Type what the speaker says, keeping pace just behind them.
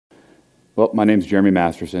Well, my name's Jeremy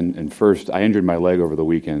Masterson, and first, I injured my leg over the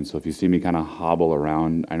weekend, so if you see me kind of hobble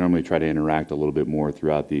around, I normally try to interact a little bit more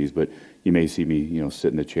throughout these, but you may see me,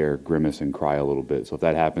 sit in the chair, grimace, and cry a little bit. So if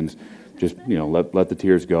that happens, just, let the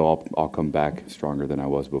tears go. I'll come back stronger than I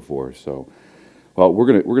was before. So, well, we're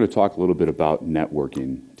gonna talk a little bit about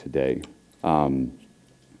networking today. I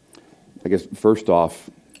guess first off,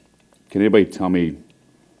 can anybody tell me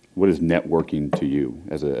what is networking to you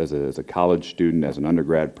as a college student, as an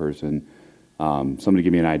undergrad person? Somebody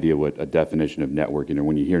give me an idea what a definition of networking, or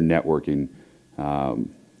when you hear networking,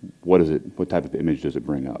 what is it? What type of image does it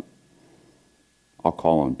bring up? I'll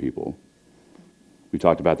call on people. We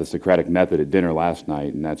talked about the Socratic method at dinner last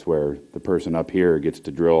night, and that's where the person up here gets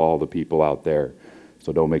to drill all the people out there.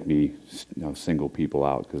 So don't make me single people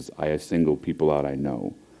out, because I single people out I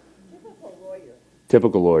know. Typical lawyer.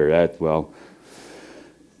 Typical lawyer.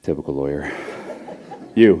 Typical lawyer.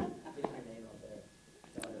 You.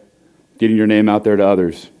 Getting your name out there to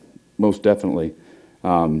others, most definitely.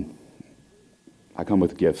 I come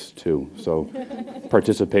with gifts too, so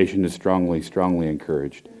participation is strongly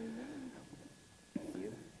encouraged.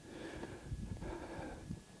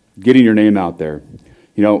 Getting your name out there.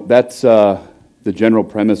 That's the general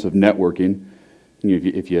premise of networking.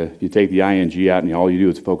 If you take the ing out and all you do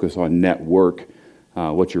is focus on network,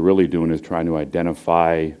 what you're really doing is trying to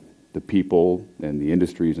identify the people and the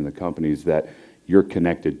industries and the companies that you're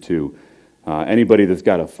connected to. Anybody that's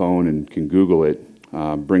got a phone and can Google it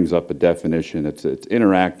brings up a definition. It's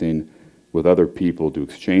interacting with other people to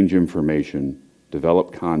exchange information,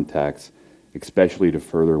 develop contacts, especially to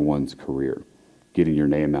further one's career, getting your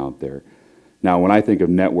name out there. Now, when I think of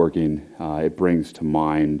networking, it brings to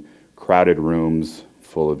mind crowded rooms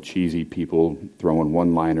full of cheesy people throwing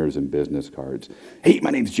one-liners and business cards. Hey, my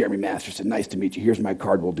name's Jeremy Masterson. Nice to meet you. Here's my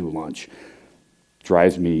card. We'll do lunch.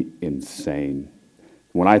 Drives me insane.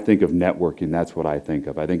 When I think of networking, that's what I think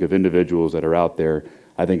of. I think of individuals that are out there.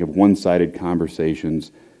 I think of one-sided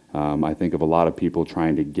conversations. I think of a lot of people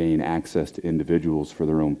trying to gain access to individuals for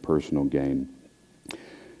their own personal gain.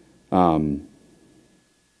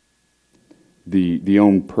 The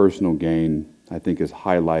own personal gain, I think, is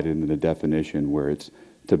highlighted in the definition where it's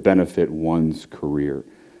to benefit one's career.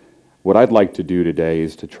 What I'd like to do today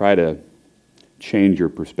is to try to change your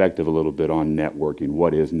perspective a little bit on networking.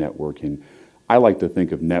 What is networking? I like to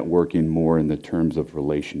think of networking more in the terms of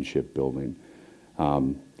relationship building.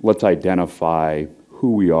 Let's identify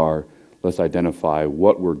who we are, let's identify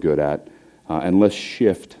what we're good at, and let's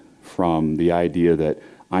shift from the idea that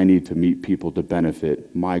I need to meet people to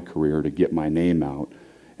benefit my career, to get my name out,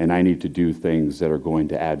 and I need to do things that are going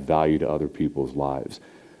to add value to other people's lives.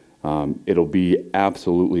 It'll be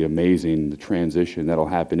absolutely amazing, the transition that'll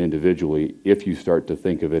happen individually, if you start to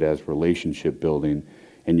think of it as relationship building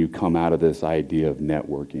and you come out of this idea of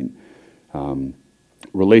networking.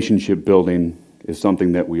 Relationship building is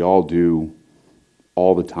something that we all do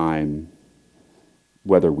all the time,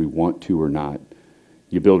 whether we want to or not.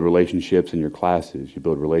 You build relationships in your classes. You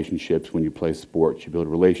build relationships when you play sports. You build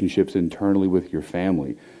relationships internally with your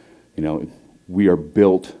family. We are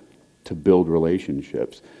built to build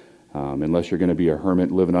relationships. Unless you're going to be a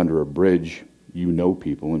hermit living under a bridge, you know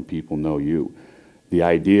people and people know you. The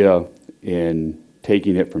idea in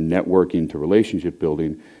taking it from networking to relationship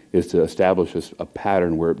building is to establish a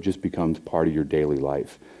pattern where it just becomes part of your daily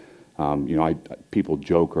life. People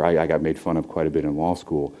joke, or I got made fun of quite a bit in law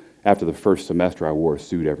school. After the first semester, I wore a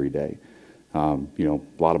suit every day. A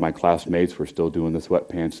lot of my classmates were still doing the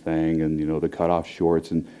sweatpants thing and, the cutoff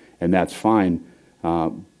shorts, and that's fine.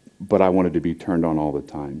 But I wanted to be turned on all the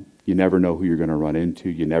time. You never know who you're going to run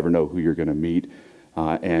into. You never know who you're going to meet.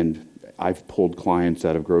 And I've pulled clients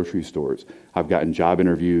out of grocery stores. I've gotten job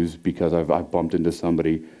interviews because I've bumped into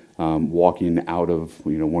somebody walking out of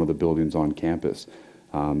one of the buildings on campus.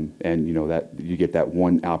 And that you get that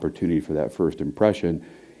one opportunity for that first impression.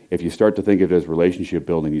 If you start to think of it as relationship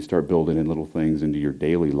building, you start building in little things into your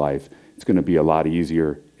daily life, it's going to be a lot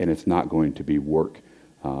easier, and it's not going to be work,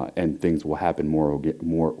 and things will happen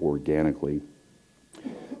more organically.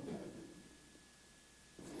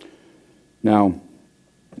 Now,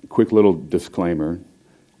 quick little disclaimer,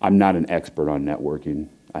 I'm not an expert on networking.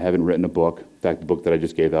 I haven't written a book. In fact, the book that I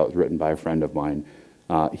just gave out was written by a friend of mine.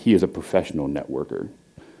 He is a professional networker.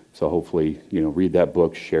 So hopefully, read that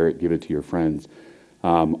book, share it, give it to your friends.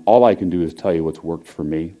 All I can do is tell you what's worked for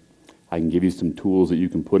me. I can give you some tools that you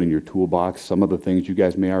can put in your toolbox. Some of the things you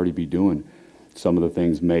guys may already be doing. Some of the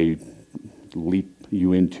things may leap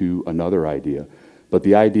you into another idea. But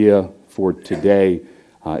the idea for today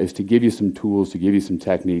is to give you some tools, to give you some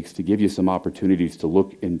techniques, to give you some opportunities to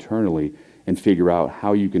look internally and figure out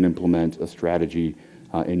how you can implement a strategy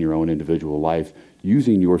in your own individual life,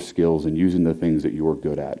 using your skills and using the things that you're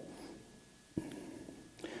good at.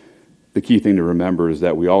 The key thing to remember is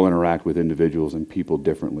that we all interact with individuals and people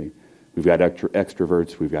differently. We've got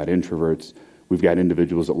extroverts, we've got introverts, we've got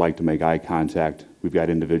individuals that like to make eye contact, we've got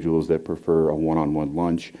individuals that prefer a one-on-one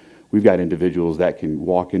lunch, we've got individuals that can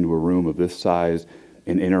walk into a room of this size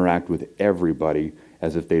and interact with everybody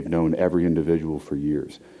as if they've known every individual for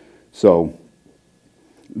years. So,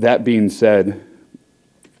 that being said,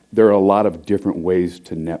 there are a lot of different ways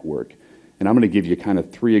to network. And I'm going to give you kind of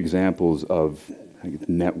 3 examples of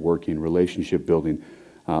networking, relationship building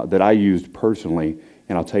that I used personally,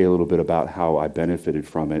 and I'll tell you a little bit about how I benefited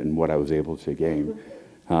from it and what I was able to gain.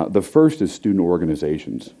 The first is student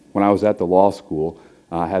organizations. When I was at the law school,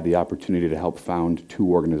 I had the opportunity to help found 2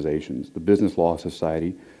 organizations, the Business Law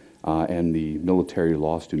Society and the Military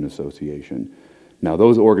Law Student Association. Now,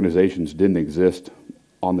 those organizations didn't exist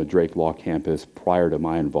on the Drake Law campus prior to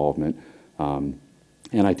my involvement, and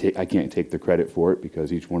I can't take the credit for it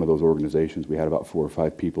because each one of those organizations, we had about 4 or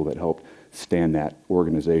 5 people that helped stand that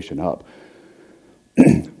organization up.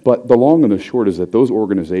 But the long and the short is that those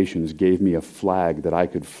organizations gave me a flag that I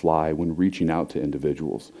could fly when reaching out to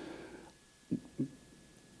individuals.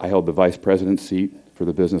 I held the vice president's seat for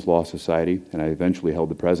the Business Law Society, and I eventually held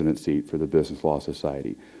the president's seat for the Business Law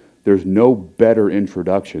Society. There's no better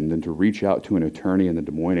introduction than to reach out to an attorney in the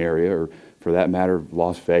Des Moines area, or for that matter,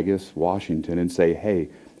 Las Vegas, Washington, and say, hey,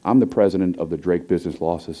 I'm the president of the Drake Business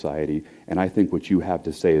Law Society, and I think what you have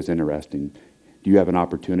to say is interesting. Do you have an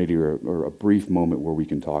opportunity or a brief moment where we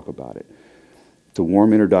can talk about it? It's a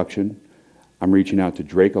warm introduction. I'm reaching out to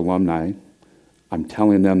Drake alumni. I'm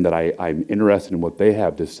telling them that I'm interested in what they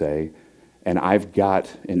have to say, and I've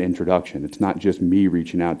got an introduction. It's not just me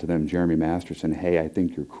reaching out to them, Jeremy Masterson, hey, I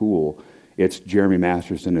think you're cool. It's Jeremy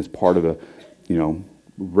Masterson as part of a,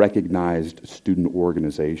 recognized student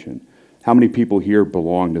organization. How many people here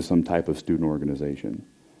belong to some type of student organization?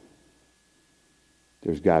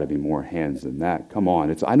 There's got to be more hands than that. Come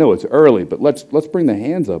on, I know it's early, but let's bring the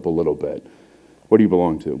hands up a little bit. What do you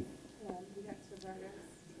belong to? Peacocks for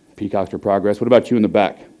Progress. Peacocks for Progress. What about you in the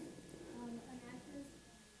back?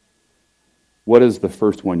 What is the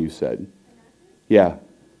first one you said? Yeah.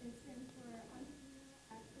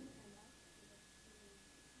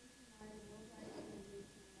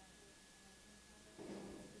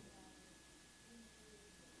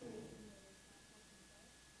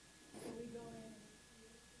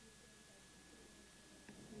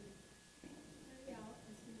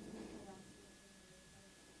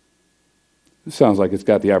 This sounds like it's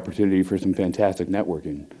got the opportunity for some fantastic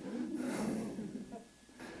networking.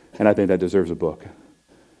 And I think that deserves a book.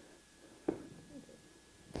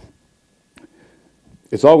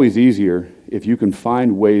 It's always easier if you can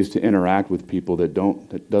find ways to interact with people that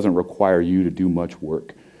doesn't require you to do much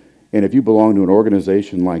work. And if you belong to an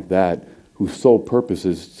organization like that, whose sole purpose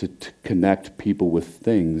is to connect people with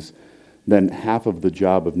things, then half of the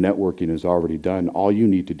job of networking is already done. All you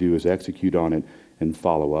need to do is execute on it and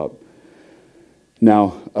follow up.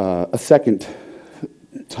 Now, a second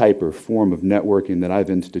type or form of networking that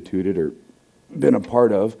I've instituted or been a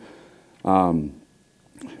part of,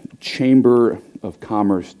 chamber of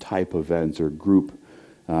commerce type events or group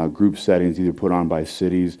settings, either put on by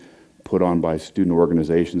cities, put on by student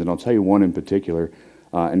organizations. And I'll tell you one in particular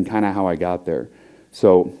and kind of how I got there.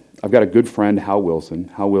 So I've got a good friend, Hal Wilson.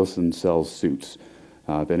 Hal Wilson sells suits.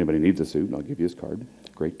 If anybody needs a suit, I'll give you his card.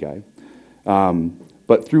 Great guy.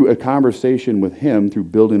 But through a conversation with him, through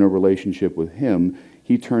building a relationship with him,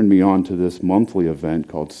 he turned me on to this monthly event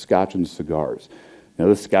called Scotch and Cigars. Now,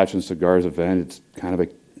 this Scotch and Cigars event, it's kind of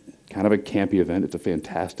a campy event. It's a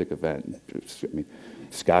fantastic event.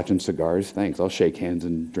 Scotch and cigars, thanks. I'll shake hands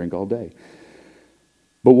and drink all day.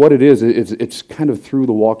 But what it is, it's kind of through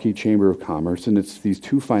the Waukee Chamber of Commerce, and it's these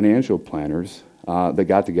 2 financial planners that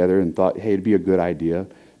got together and thought, hey, it'd be a good idea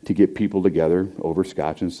to get people together over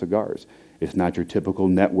Scotch and cigars. It's not your typical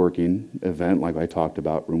networking event like I talked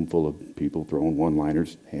about, room full of people throwing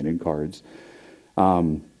one-liners, handing cards.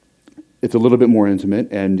 It's a little bit more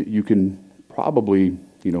intimate, and you can probably,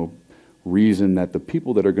 reason that the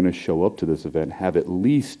people that are going to show up to this event have at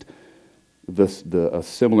least a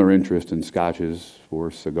similar interest in scotches or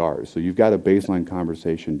cigars. So you've got a baseline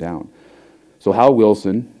conversation down. So Hal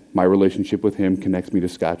Wilson, my relationship with him connects me to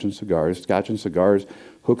Scotch and Cigars. Scotch and Cigars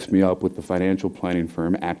hooks me up with the financial planning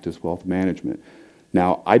firm Actis Wealth Management.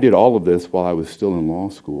 Now, I did all of this while I was still in law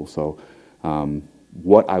school, so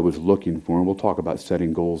what I was looking for, and we'll talk about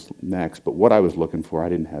setting goals next, but what I was looking for, I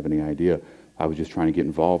didn't have any idea. I was just trying to get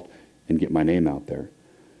involved and get my name out there.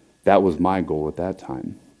 That was my goal at that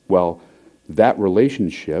time. Well, That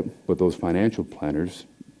relationship with those financial planners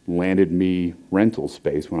landed me rental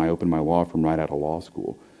space when I opened my law firm right out of law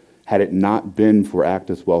school. Had it not been for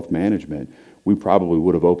Actis Wealth Management, we probably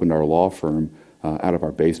would have opened our law firm out of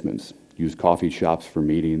our basements, used coffee shops for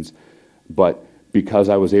meetings. But because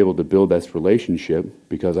I was able to build this relationship,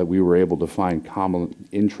 because we were able to find common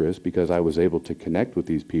interests, because I was able to connect with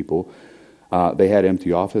these people, they had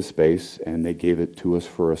empty office space and they gave it to us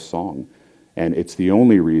for a song. And it's the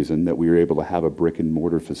only reason that we were able to have a brick and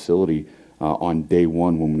mortar facility on day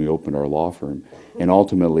one when we opened our law firm. And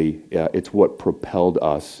ultimately, it's what propelled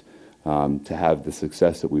us to have the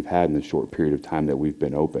success that we've had in the short period of time that we've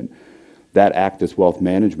been open. That Actis Wealth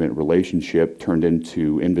Management relationship turned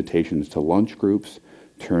into invitations to lunch groups,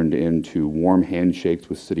 turned into warm handshakes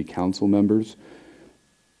with city council members.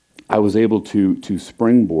 I was able to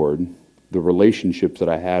springboard the relationships that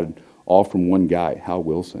I had all from one guy, Hal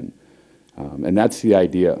Wilson. And that's the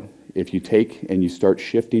idea. If you take and you start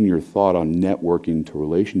shifting your thought on networking to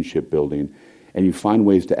relationship building, and you find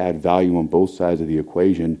ways to add value on both sides of the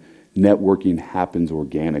equation, networking happens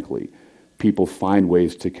organically. People find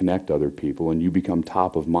ways to connect other people, and you become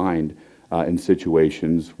top of mind in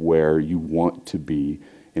situations where you want to be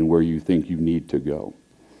and where you think you need to go.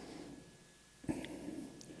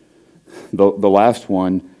 The last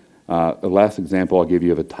one, the last example I'll give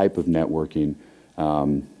you of a type of networking,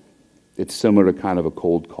 it's similar to kind of a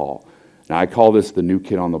cold call. Now, I call this the new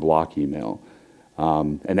kid on the block email.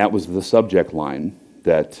 And that was the subject line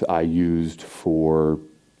that I used for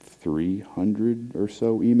 300 or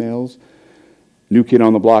so emails. New kid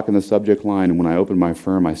on the block in the subject line, and when I opened my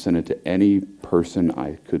firm, I sent it to any person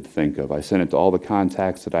I could think of. I sent it to all the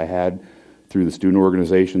contacts that I had through the student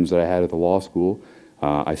organizations that I had at the law school.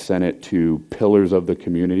 I sent it to pillars of the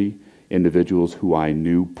community, individuals who I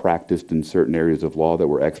knew practiced in certain areas of law that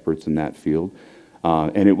were experts in that field.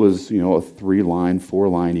 And it was, a 3-line,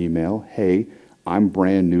 4-line email. Hey, I'm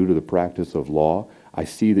brand new to the practice of law. I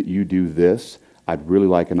see that you do this. I'd really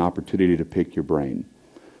like an opportunity to pick your brain.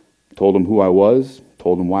 Told them who I was,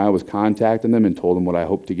 told them why I was contacting them, and told them what I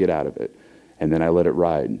hoped to get out of it. And then I let it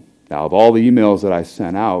ride. Now, of all the emails that I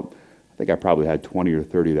sent out, I think I probably had 20 or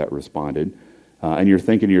 30 that responded. And you're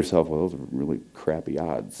thinking to yourself, well, those are really crappy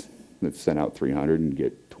odds. Let's send out 300 and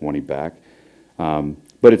get 20 back.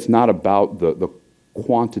 But it's not about the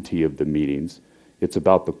quantity of the meetings. It's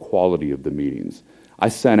about the quality of the meetings. I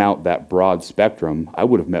sent out that broad spectrum. I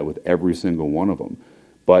would have met with every single one of them.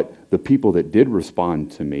 But the people that did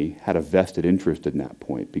respond to me had a vested interest in that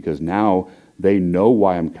point, because now they know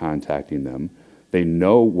why I'm contacting them. They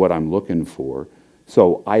know what I'm looking for.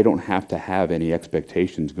 So I don't have to have any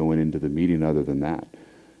expectations going into the meeting other than that.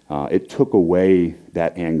 It took away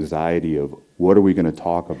that anxiety of what are we going to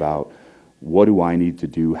talk about? What do I need to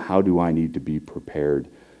do? How do I need to be prepared?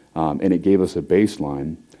 And it gave us a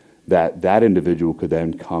baseline that that individual could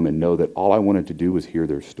then come and know that all I wanted to do was hear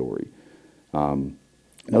their story.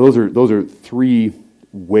 Now, those are 3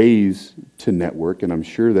 ways to network, and I'm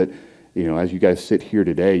sure that, as you guys sit here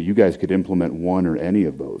today, you guys could implement one or any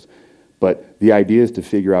of those. But the idea is to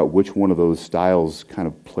figure out which one of those styles kind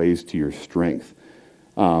of plays to your strength.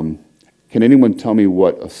 Can anyone tell me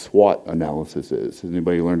what a SWOT analysis is? Has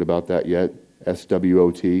anybody learned about that yet?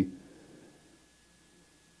 SWOT?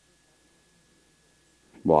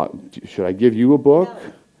 Well, should I give you a book?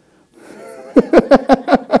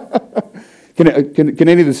 Can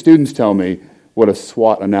any of the students tell me what a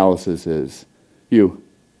SWOT analysis is? You?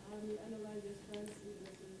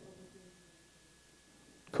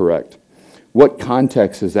 Correct. What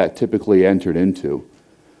context is that typically entered into?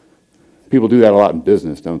 People do that a lot in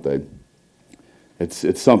business, don't they?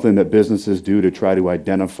 It's something that businesses do to try to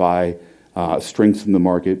identify strengths in the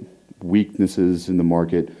market, weaknesses in the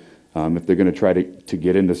market, if they're going to try to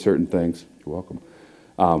get into certain things. You're welcome.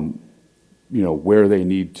 Where they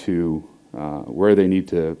need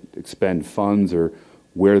to expend funds or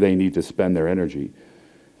where they need to spend their energy.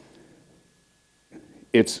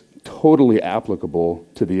 It's totally applicable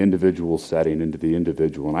to the individual setting and to the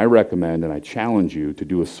individual. And I recommend and I challenge you to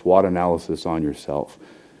do a SWOT analysis on yourself.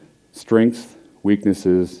 Strengths,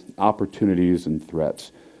 weaknesses, opportunities, and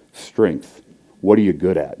threats. Strength, what are you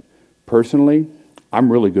good at? Personally,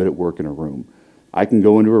 I'm really good at working a room. I can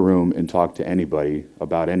go into a room and talk to anybody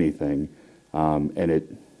about anything, and it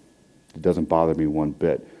doesn't bother me one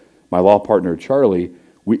bit. My law partner, Charlie,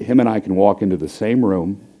 him and I can walk into the same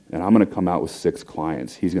room, and I'm going to come out with 6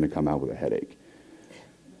 clients. He's going to come out with a headache.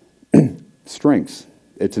 Strengths.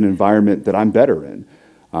 It's an environment that I'm better in.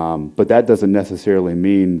 But that doesn't necessarily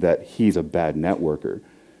mean that he's a bad networker,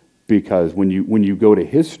 because when you go to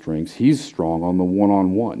his strengths, he's strong on the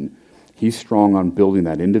one-on-one. He's strong on building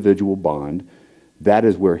that individual bond. That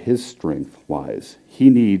is where his strength lies.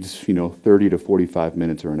 He needs, 30 to 45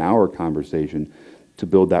 minutes or an hour conversation to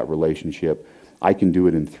build that relationship. I can do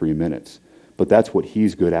it in 3 minutes. But that's what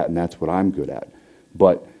he's good at, and that's what I'm good at.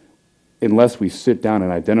 But unless we sit down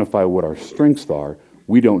and identify what our strengths are,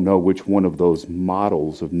 we don't know which one of those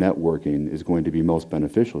models of networking is going to be most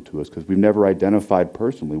beneficial to us because we've never identified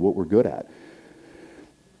personally what we're good at.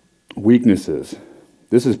 Weaknesses.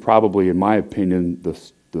 This is probably, in my opinion,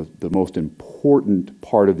 the most important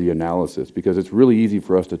part of the analysis because it's really easy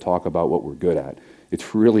for us to talk about what we're good at.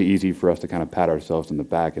 It's really easy for us to kind of pat ourselves in the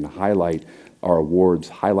back and highlight our awards,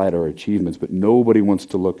 highlight our achievements, but nobody wants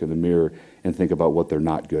to look in the mirror and think about what they're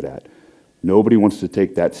not good at. Nobody wants to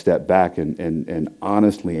take that step back and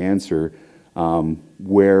honestly answer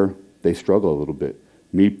where they struggle a little bit.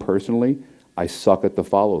 Me personally, I suck at the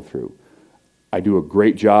follow-through. I do a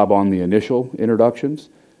great job on the initial introductions,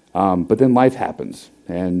 but then life happens.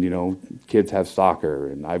 And, kids have soccer,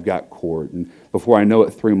 and I've got court. And before I know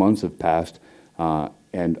it, 3 months have passed,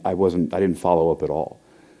 and I didn't follow up at all.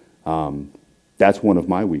 That's one of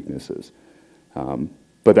my weaknesses.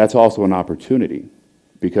 But that's also an opportunity,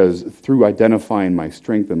 because through identifying my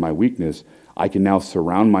strength and my weakness, I can now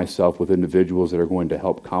surround myself with individuals that are going to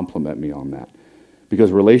help complement me on that.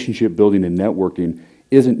 Because relationship building and networking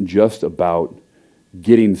isn't just about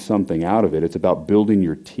getting something out of it. It's about building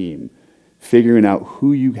your team, figuring out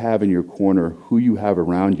who you have in your corner, who you have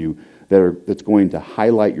around you that's going to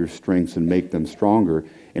highlight your strengths and make them stronger,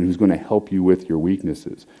 and who's going to help you with your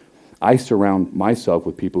weaknesses. I surround myself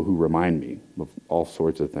with people who remind me of all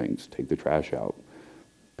sorts of things. Take the trash out,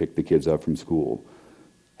 pick the kids up from school.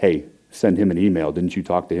 Hey, send him an email. Didn't you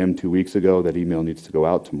talk to him 2 weeks ago? That email needs to go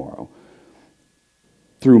out tomorrow.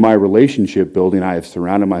 Through my relationship building, I have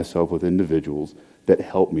surrounded myself with individuals that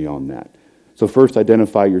help me on that. So first,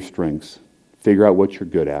 identify your strengths. Figure out what you're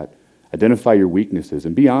good at. Identify your weaknesses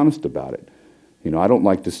and be honest about it. I don't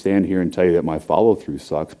like to stand here and tell you that my follow-through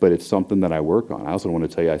sucks, but it's something that I work on. I also don't want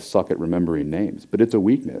to tell you I suck at remembering names, but it's a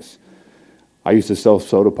weakness. I used to sell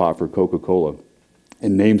soda pop for Coca-Cola,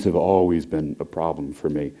 and names have always been a problem for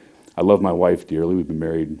me. I love my wife dearly. We've been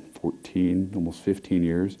married 14, almost 15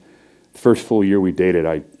 years. The first full year we dated,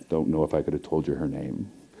 I don't know if I could have told you her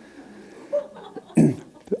name.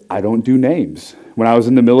 I don't do names. When I was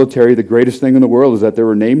in the military, the greatest thing in the world is that there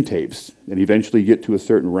were name tapes. And eventually you get to a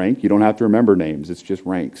certain rank, you don't have to remember names, it's just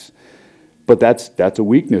ranks. But that's a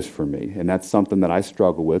weakness for me, and that's something that I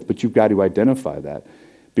struggle with, but you've got to identify that.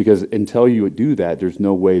 Because until you do that, there's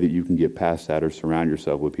no way that you can get past that or surround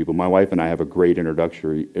yourself with people. My wife and I have a great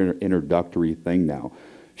introductory thing now.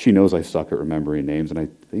 She knows I suck at remembering names, and I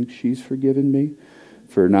think she's forgiven me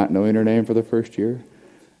for not knowing her name for the first year.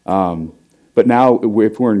 But now,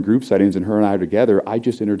 if we're in group settings and her and I are together, I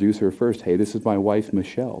just introduce her first. Hey, this is my wife,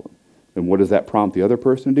 Michelle. And what does that prompt the other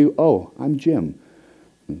person to do? Oh, I'm Jim.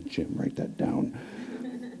 Jim, write that down.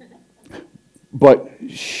 But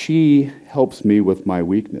she helps me with my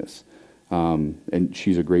weakness. And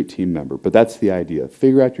she's a great team member. But that's the idea.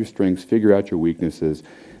 Figure out your strengths, figure out your weaknesses,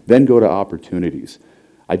 then go to opportunities.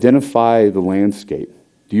 Identify the landscape.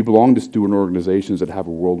 Do you belong to student organizations that have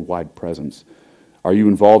a worldwide presence? Are you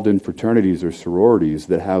involved in fraternities or sororities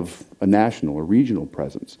that have a national or regional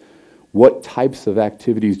presence? What types of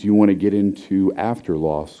activities do you want to get into after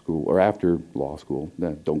law school, or after law school?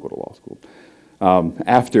 No, don't go to law school.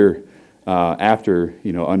 After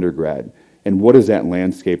undergrad. And what does that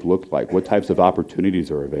landscape look like? What types of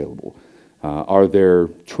opportunities are available? Are there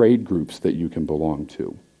trade groups that you can belong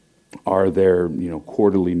to? Are there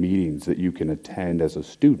quarterly meetings that you can attend as a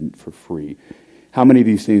student for free? How many of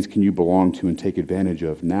these things can you belong to and take advantage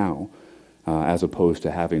of now as opposed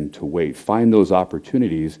to having to wait? Find those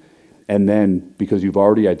opportunities, and then because you've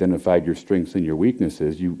already identified your strengths and your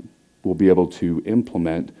weaknesses, you will be able to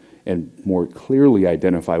implement and more clearly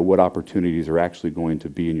identify what opportunities are actually going to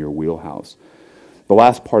be in your wheelhouse. The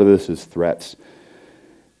last part of this is threats.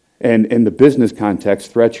 And in the business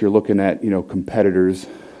context, threats, you're looking at competitors,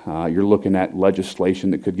 you're looking at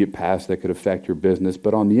legislation that could get passed that could affect your business.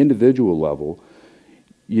 But on the individual level,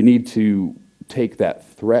 you need to take that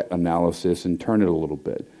threat analysis and turn it a little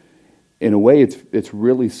bit. In a way, it's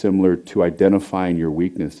really similar to identifying your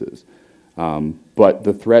weaknesses. But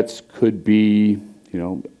the threats could be,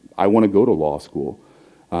 I want to go to law school,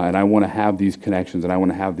 and I want to have these connections, and I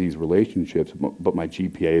want to have these relationships, but my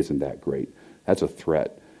GPA isn't that great. That's a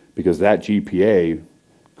threat, because that GPA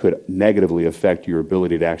could negatively affect your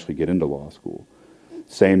ability to actually get into law school.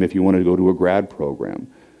 Same if you want to go to a grad program.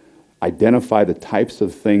 Identify the types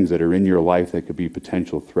of things that are in your life that could be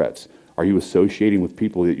potential threats. Are you associating with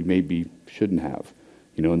people that you maybe shouldn't have?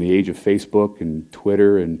 You know, in the age of Facebook and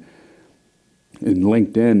Twitter and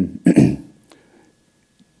LinkedIn,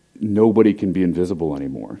 nobody can be invisible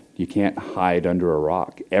anymore. You can't hide under a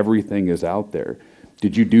rock. Everything is out there.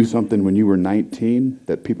 Did you do something when you were 19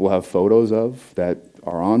 that people have photos of that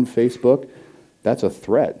are on Facebook? That's a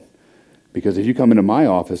threat. Because if you come into my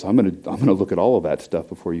office, I'm gonna look at all of that stuff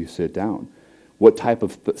before you sit down. What type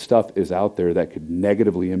of stuff is out there that could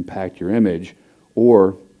negatively impact your image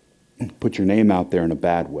or put your name out there in a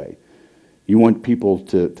bad way? You want people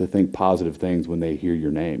to think positive things when they hear your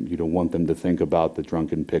name. You don't want them to think about the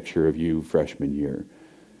drunken picture of you freshman year.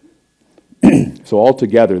 So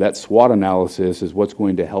altogether, that SWOT analysis is what's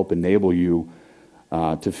going to help enable you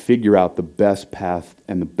to figure out the best path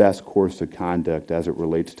and the best course of conduct as it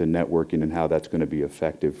relates to networking and how that's going to be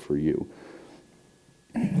effective for you.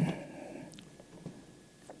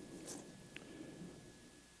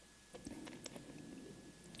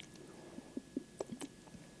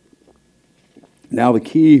 Now the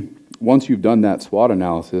key, once you've done that SWOT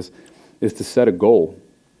analysis, is to set a goal.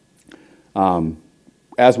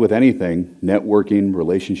 As with anything, networking,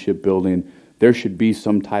 relationship building, there should be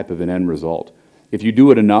some type of an end result. If you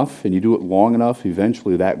do it enough and you do it long enough,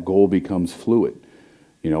 eventually that goal becomes fluid.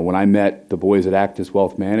 You know, when I met the boys at Actis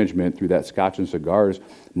Wealth Management through that Scotch and Cigars,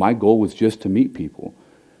 my goal was just to meet people.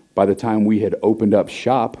 By the time we had opened up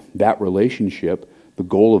shop, that relationship, the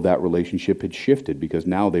goal of that relationship had shifted because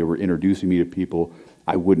now they were introducing me to people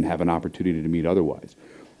I wouldn't have an opportunity to meet otherwise.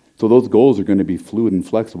 So those goals are going to be fluid and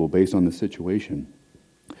flexible based on the situation.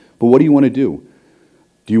 But what do you want to do?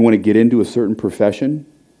 Do you want to get into a certain profession?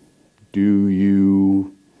 Do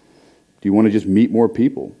you want to just meet more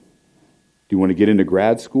people? Do you want to get into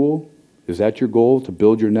grad school? Is that your goal, to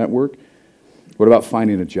build your network? What about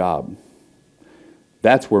finding a job?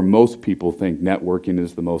 That's where most people think networking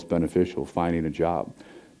is the most beneficial, finding a job.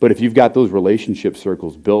 But if you've got those relationship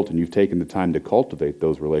circles built and you've taken the time to cultivate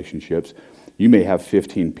those relationships, you may have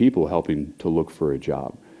 15 people helping to look for a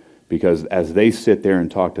job. Because as they sit there and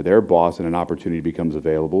talk to their boss and an opportunity becomes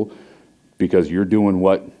available, because you're doing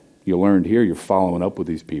what you learned here, you're following up with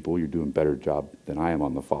these people, you're doing a better job than I am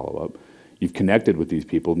on the follow-up. You've connected with these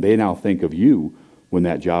people, and they now think of you when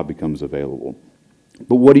that job becomes available.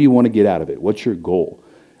 But what do you want to get out of it? What's your goal?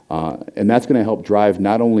 And that's going to help drive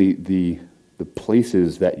not only the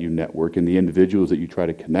places that you network and the individuals that you try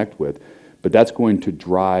to connect with, but that's going to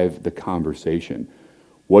drive the conversation.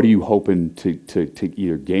 What are you hoping to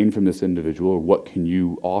either gain from this individual, or what can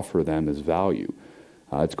you offer them as value?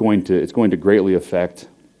 It's going to greatly affect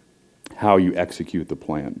how you execute the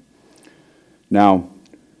plan. Now,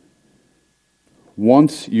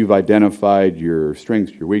 once you've identified your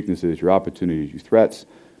strengths, your weaknesses, your opportunities, your threats,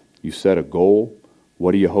 you set a goal.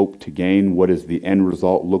 What do you hope to gain? What does the end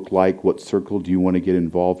result look like? What circle do you want to get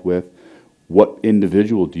involved with? What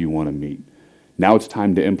individual do you want to meet? Now it's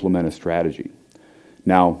time to implement a strategy.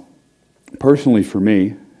 Now, personally for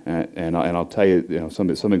me, and I'll tell you,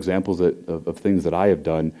 some examples of things that I have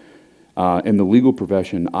done. In the legal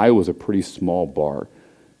profession, I was a pretty small bar.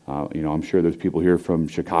 I'm sure there's people here from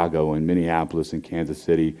Chicago and Minneapolis and Kansas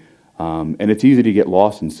City, and it's easy to get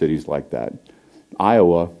lost in cities like that.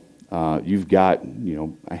 Iowa, you've got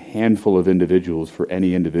a handful of individuals for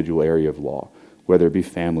any individual area of law, whether it be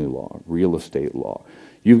family law, real estate law.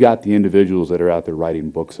 You've got the individuals that are out there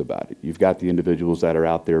writing books about it. You've got the individuals that are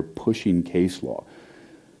out there pushing case law.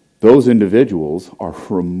 Those individuals are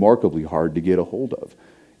remarkably hard to get a hold of.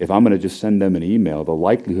 If I'm going to just send them an email, the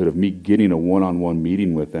likelihood of me getting a one-on-one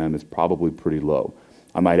meeting with them is probably pretty low.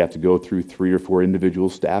 I might have to go through 3 or 4 individual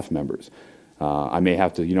staff members. I may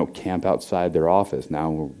have to, camp outside their office.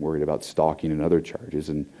 Now we're worried about stalking and other charges,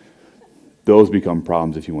 and those become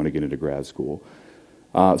problems if you want to get into grad school.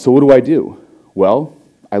 So what do? Well,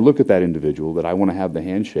 I look at that individual that I want to have the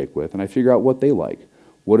handshake with, and I figure out what they like.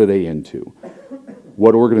 What are they into?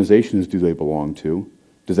 What organizations do they belong to?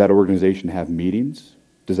 Does that organization have meetings?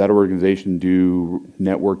 Does that organization do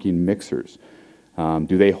networking mixers?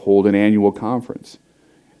 Do they hold an annual conference?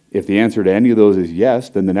 If the answer to any of those is yes,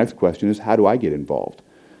 then the next question is, how do I get involved?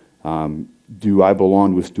 Do I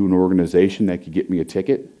belong to a student organization that could get me a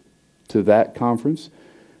ticket to that conference?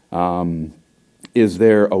 Is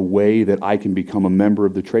there a way that I can become a member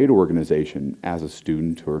of the trade organization as a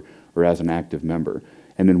student or as an active member?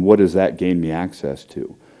 And then what does that gain me access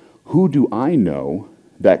to? Who do I know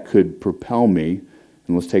that could propel me?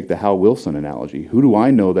 And let's take the Hal Wilson analogy. Who do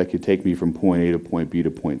I know that could take me from point A to point B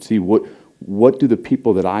to point C? What do the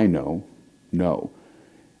people that I know?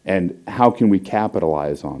 And how can we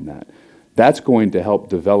capitalize on that? That's going to help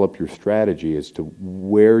develop your strategy as to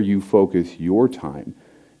where you focus your time.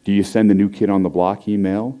 Do you send the new kid on the block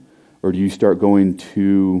email? Or do you start going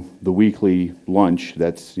to the weekly lunch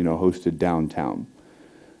that's, hosted downtown?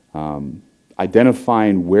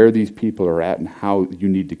 Identifying where these people are at and how you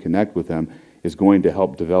need to connect with them is going to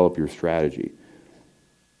help develop your strategy.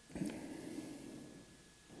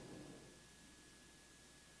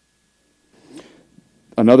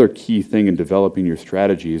 Another key thing in developing your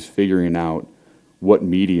strategy is figuring out what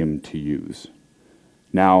medium to use.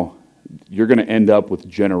 Now, you're going to end up with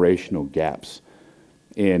generational gaps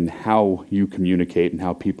in how you communicate and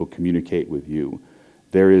how people communicate with you.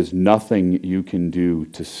 There is nothing you can do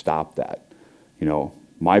to stop that.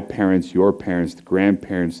 My parents, your parents, the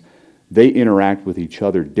grandparents, they interact with each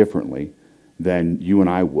other differently than you and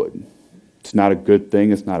I would. It's not a good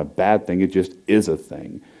thing, it's not a bad thing, it just is a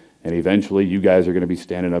thing. And eventually you guys are going to be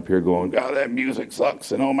standing up here going, "Oh, that music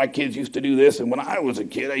sucks, and my kids used to do this, and when I was a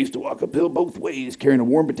kid, I used to walk uphill both ways carrying a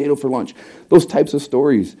warm potato for lunch." Those types of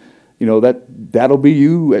stories, that'll be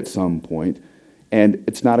you at some point. And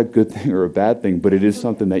it's not a good thing or a bad thing, but it is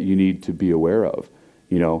something that you need to be aware of.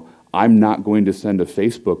 I'm not going to send a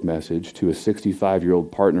Facebook message to a 65-year-old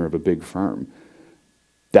partner of a big firm.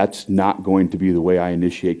 That's not going to be the way I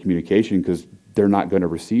initiate communication because they're not going to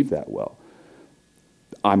receive that well.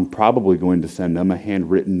 I'm probably going to send them a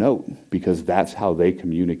handwritten note because that's how they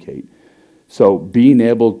communicate. So being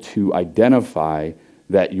able to identify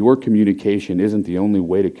that your communication isn't the only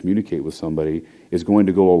way to communicate with somebody is going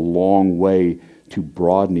to go a long way to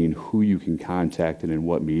broadening who you can contact and in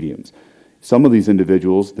what mediums. Some of these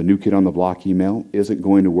individuals, the new kid on the block email isn't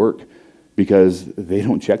going to work because they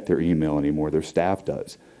don't check their email anymore, their staff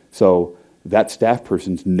does. So that staff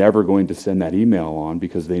person's never going to send that email on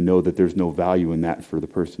because they know that there's no value in that for the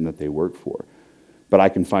person that they work for. But I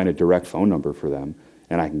can find a direct phone number for them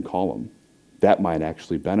and I can call them. That might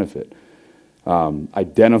actually benefit.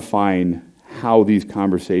 Identifying how these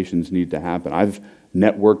conversations need to happen. I've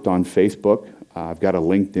networked on Facebook. I've got a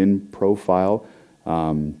LinkedIn profile.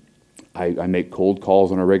 I make cold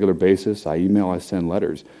calls on a regular basis. I email, I send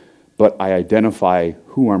letters. But I identify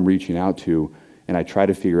who I'm reaching out to, and I try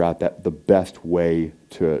to figure out the best way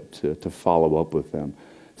to follow up with them.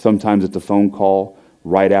 Sometimes it's a phone call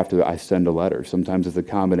right after I send a letter. Sometimes it's a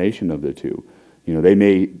combination of the two. They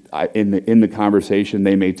may, in the conversation,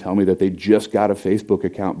 they may tell me that they just got a Facebook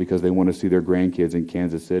account because they want to see their grandkids in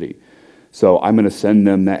Kansas City. So I'm going to send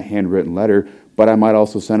them that handwritten letter, but I might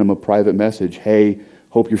also send them a private message. "Hey,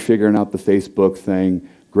 hope you're figuring out the Facebook thing.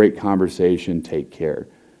 Great conversation. Take care."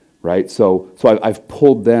 Right? So I've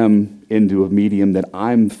pulled them into a medium that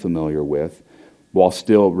I'm familiar with while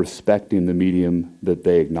still respecting the medium that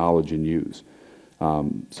they acknowledge and use.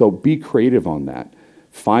 So be creative on that.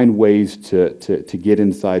 Find ways to get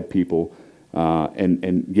inside people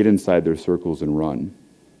and get inside their circles and run.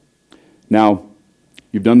 Now,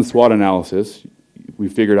 you've done the SWOT analysis.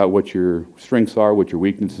 We've figured out what your strengths are, what your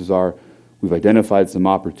weaknesses are. We've identified some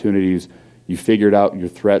opportunities. You figured out your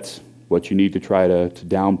threats, what you need to try to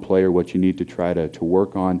downplay or what you need to try to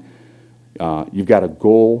work on. You've got a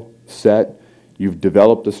goal set. You've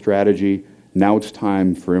developed a strategy. Now it's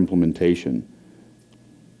time for implementation.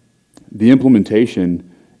 The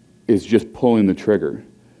implementation is just pulling the trigger.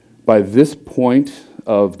 By this point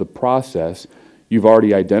of the process, you've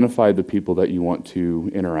already identified the people that you want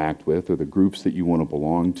to interact with or the groups that you want to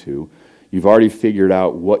belong to. You've already figured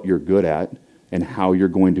out what you're good at and how you're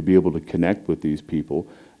going to be able to connect with these people.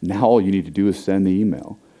 Now all you need to do is send the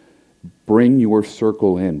email. Bring your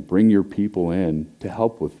circle in, bring your people in to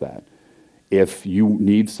help with that. If you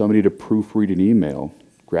need somebody to proofread an email,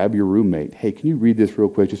 grab your roommate. "Hey, can you read this real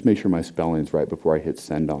quick? Just make sure my spelling's right before I hit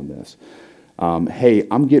send on this." "Hey,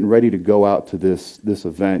 I'm getting ready to go out to this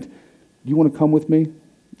event. You want to come with me?"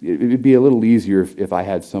 It'd be a little easier if I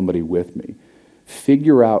had somebody with me.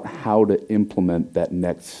 Figure out how to implement that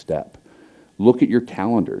next step. Look at your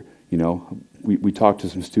calendar. We talked to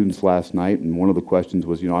some students last night, and one of the questions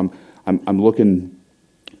was, I'm looking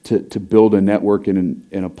to build a network in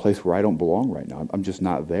a place where I don't belong right now. I'm just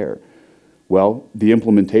not there. Well, the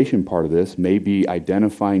implementation part of this may be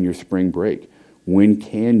identifying your spring break. When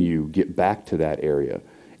can you get back to that area?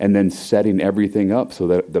 And then setting everything up so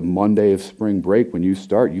that the Monday of spring break, when you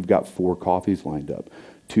start, you've got 4 coffees lined up.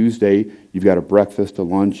 Tuesday, you've got a breakfast, a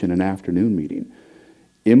lunch, and an afternoon meeting.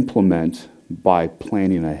 Implement by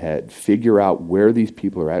planning ahead. Figure out where these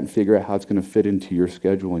people are at and figure out how it's going to fit into your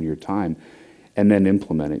schedule and your time, and then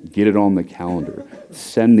implement it. Get it on the calendar.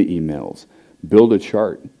 Send the emails. Build a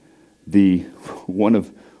chart. One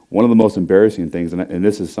of the most embarrassing things, and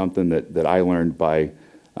this is something that I learned by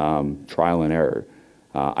trial and error.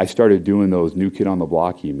 I started doing those new kid on the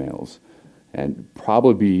block emails, and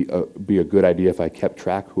probably be a good idea if I kept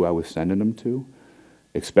track who I was sending them to.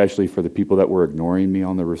 especially for the people that were ignoring me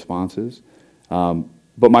on the responses.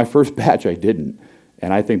 But my first batch, I didn't.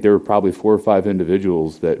 And I think there were probably 4 or 5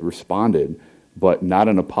 individuals that responded, but not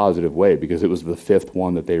in a positive way, because it was the 5th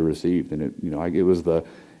one that they received. And it was the,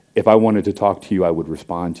 if I wanted to talk to you, I would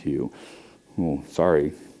respond to you. Oh,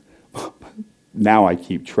 sorry. Now I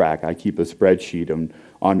keep track. I keep a spreadsheet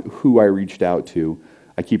on who I reached out to.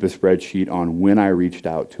 I keep a spreadsheet on when I reached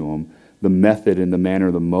out to them, the method and the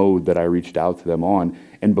manner, the mode that I reached out to them on.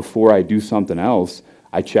 And before I do something else,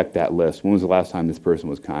 I check that list. When was the last time this person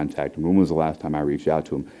was contacted? When was the last time I reached out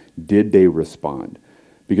to them? Did they respond?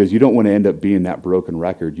 Because you don't want to end up being that broken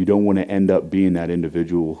record. You don't want to end up being that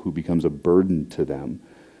individual who becomes a burden to them.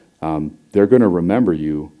 They're going to remember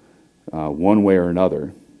you one way or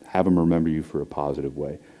another. Have them remember you for a positive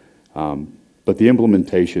way. But the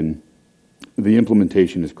implementation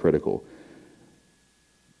is critical.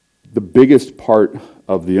 The biggest part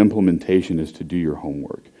of the implementation is to do your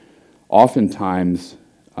homework. Oftentimes,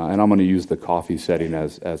 and I'm going to use the coffee setting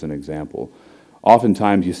as an example.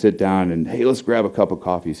 Oftentimes you sit down and, hey, let's grab a cup of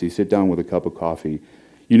coffee. So you sit down with a cup of coffee.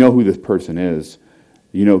 You know who this person is.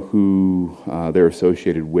 You know who they're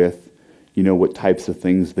associated with. You know what types of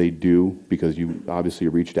things they do because you obviously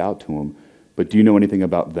reached out to them. But do you know anything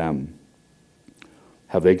about them?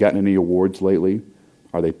 Have they gotten any awards lately?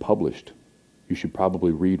 Are they published? You should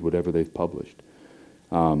probably read whatever they've published.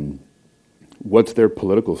 What's their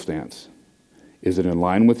political stance? Is it in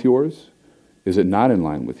line with yours? Is it not in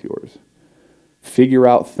line with yours? Figure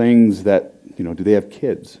out things that, do they have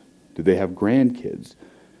kids? Do they have grandkids?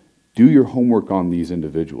 Do your homework on these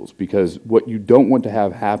individuals, because what you don't want to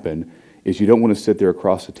have happen is you don't want to sit there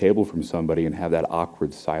across the table from somebody and have that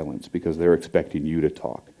awkward silence because they're expecting you to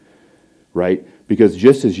talk, right? Because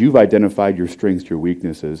just as you've identified your strengths, your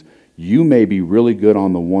weaknesses, you may be really good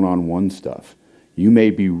on the one-on-one stuff. You may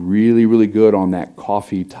be really, really good on that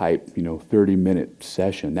coffee type, 30-minute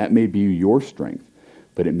session. That may be your strength,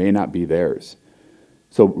 but it may not be theirs.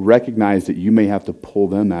 So recognize that you may have to pull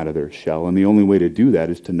them out of their shell, and the only way to do that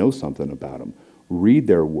is to know something about them. Read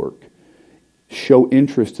their work. Show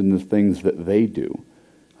interest in the things that they do.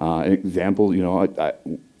 An example,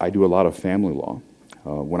 I do a lot of family law.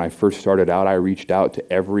 When I first started out, I reached out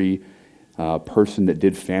to every person that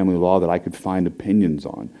did family law that I could find opinions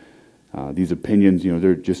on. These opinions,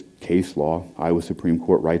 they're just case law. Iowa Supreme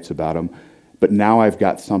Court writes about them. But now I've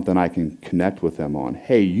got something I can connect with them on.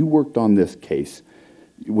 Hey, you worked on this case.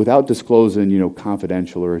 Without disclosing,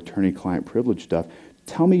 confidential or attorney-client privilege stuff,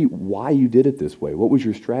 tell me why you did it this way. What was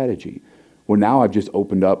your strategy? Well, now I've just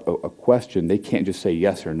opened up a question they can't just say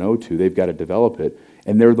yes or no to. They've got to develop it,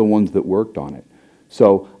 and they're the ones that worked on it.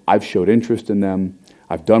 So I've showed interest in them.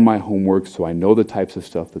 I've done my homework, so I know the types of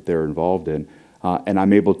stuff that they're involved in, and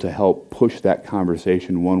I'm able to help push that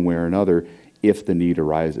conversation one way or another if the need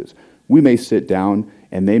arises. We may sit down,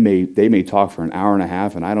 and they may talk for an hour and a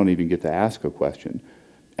half, and I don't even get to ask a question.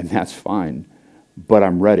 And that's fine, but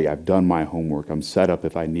I'm ready. I've done my homework. I'm set up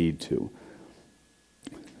if I need to.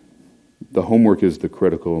 The homework is the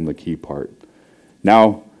critical and the key part.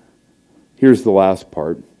 Now, here's the last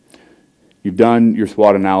part. You've done your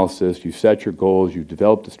SWOT analysis, you've set your goals, you've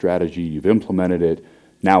developed a strategy, you've implemented it.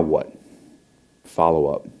 Now what? Follow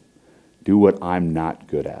up. Do what I'm not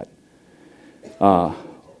good at.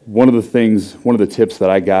 One of the tips that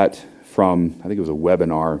I got from, I think it was a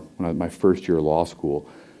webinar when I was my first year of law school,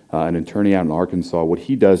 an attorney out in Arkansas, what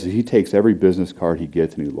he does is he takes every business card he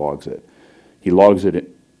gets and he logs it. He logs it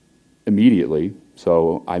immediately.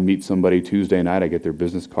 So I meet somebody Tuesday night, I get their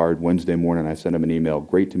business card. Wednesday morning, I send them an email.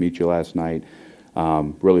 Great to meet you last night.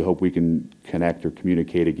 Really hope we can connect or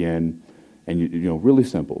communicate again. And really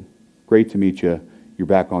simple. Great to meet you. You're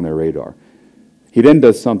back on their radar. He then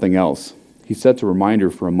does something else. He sets a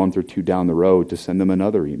reminder for a month or two down the road to send them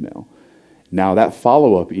another email. Now that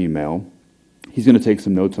follow-up email, he's going to take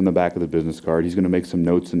some notes on the back of the business card. He's going to make some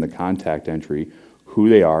notes in the contact entry, who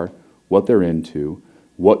they are, what they're into,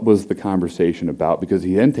 what was the conversation about, because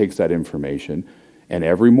he then takes that information, and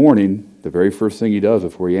every morning, the very first thing he does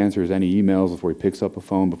before he answers any emails, before he picks up a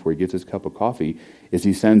phone, before he gets his cup of coffee, is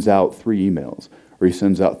he sends out 3 emails, or he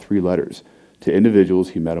sends out 3 letters to individuals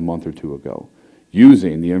he met a month or two ago,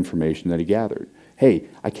 using the information that he gathered. Hey,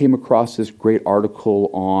 I came across this great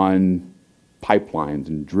article on pipelines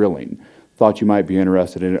and drilling. Thought you might be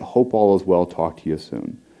interested in it. Hope all is well. Talk to you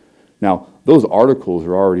soon. Now, those articles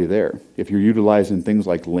are already there. If you're utilizing things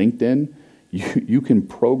like LinkedIn, you can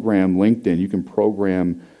program LinkedIn. You can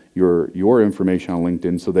program your information on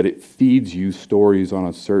LinkedIn so that it feeds you stories on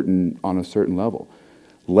a certain level.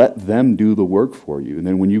 Let them do the work for you. And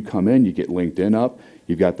then when you come in, you get LinkedIn up.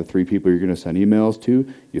 You've got the 3 people you're going to send emails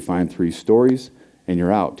to. You find 3 stories, and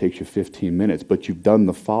you're out. It takes you 15 minutes, but you've done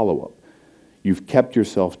the follow-up. You've kept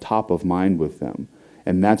yourself top of mind with them,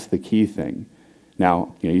 and that's the key thing.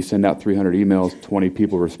 Now, you send out 300 emails, 20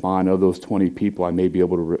 people respond. Of those 20 people, I may be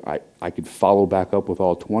able to, I could follow back up with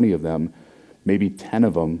all 20 of them. Maybe 10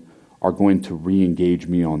 of them are going to re-engage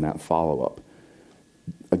me on that follow-up.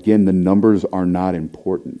 Again, the numbers are not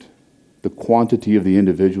important. The quantity of the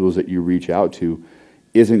individuals that you reach out to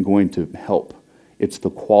isn't going to help. It's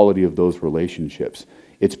the quality of those relationships.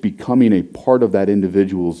 It's becoming a part of that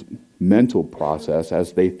individual's mental process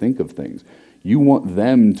as they think of things. You want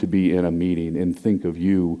them to be in a meeting and think of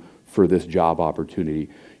you for this job opportunity.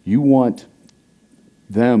 You want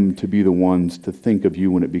them to be the ones to think of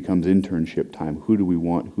you when it becomes internship time. Who do we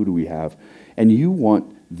want? Who do we have? And you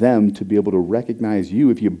want them to be able to recognize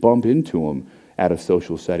you if you bump into them at a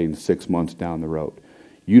social setting 6 months down the road.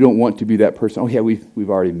 You don't want to be that person, oh yeah, we've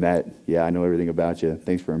already met. Yeah, I know everything about you.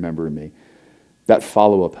 Thanks for remembering me. That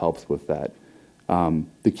follow-up helps with that.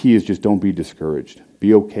 The key is just don't be discouraged.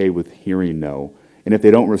 Be okay with hearing no. And if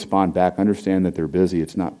they don't respond back, understand that they're busy.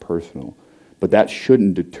 It's not personal. But that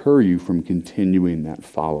shouldn't deter you from continuing that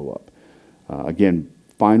follow-up. Again,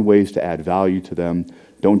 find ways to add value to them.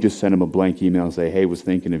 Don't just send them a blank email and say, hey, was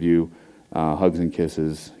thinking of you, hugs and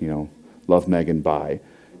kisses, love Megan, bye.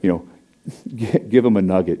 Give them a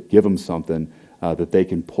nugget, give them something that they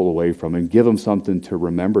can pull away from, and give them something to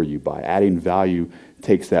remember you by. Adding value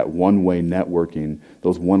takes that one-way networking,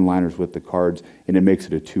 those one-liners with the cards, and it makes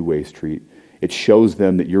it a two-way street. It shows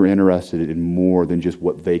them that you're interested in more than just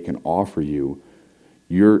what they can offer you.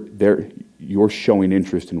 You're showing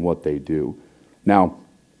interest in what they do. Now,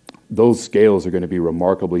 those scales are going to be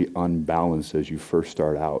remarkably unbalanced as you first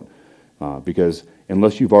start out, because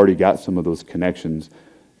unless you've already got some of those connections,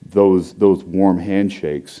 those warm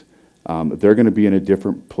handshakes, they're going to be in a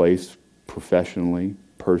different place professionally,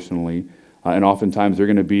 personally, and oftentimes they're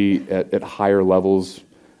going to be at higher levels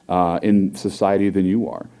in society than you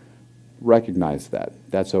are. Recognize that.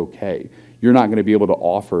 That's okay. You're not going to be able to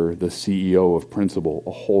offer the CEO of Principal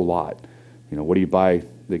a whole lot. What do you buy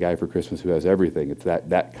the guy for Christmas who has everything? It's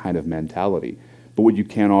that kind of mentality. But what you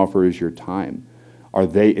can offer is your time. Are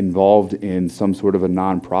they involved in some sort of a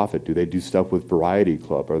nonprofit? Do they do stuff with Variety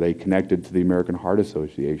Club? Are they connected to the American Heart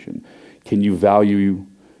Association? Can you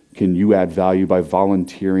add value by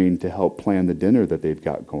volunteering to help plan the dinner that they've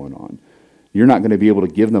got going on? You're not going to be able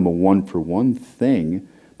to give them a one-for-one thing,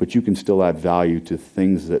 but you can still add value to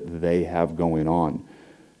things that they have going on.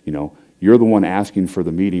 You're the one asking for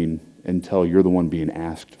the meeting until you're the one being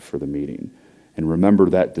asked for the meeting. And remember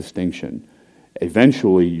that distinction.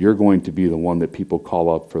 Eventually, you're going to be the one that people call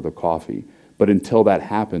up for the coffee. But until that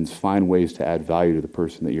happens, find ways to add value to the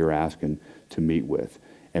person that you're asking to meet with.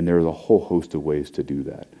 And there's a whole host of ways to do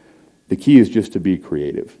that. The key is just to be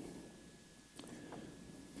creative.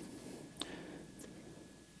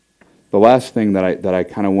 The last thing that I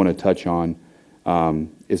kind of want to touch on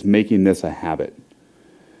is making this a habit.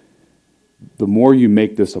 The more you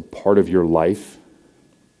make this a part of your life,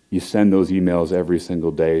 you send those emails every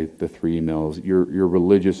single day, the 3 emails. You're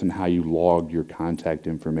religious in how you log your contact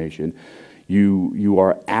information. You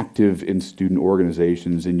are active in student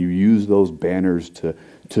organizations, and you use those banners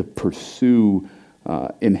to pursue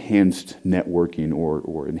enhanced networking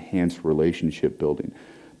or enhanced relationship building.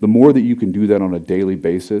 The more that you can do that on a daily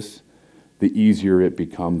basis, the easier it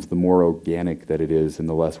becomes, the more organic that it is, and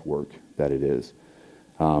the less work that it is.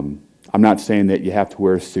 I'm not saying that you have to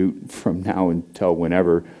wear a suit from now until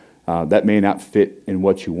whenever. That may not fit in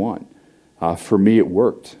what you want. For me, it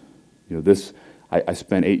worked. I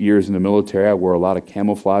spent 8 years in the military. I wore a lot of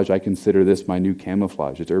camouflage. I consider this my new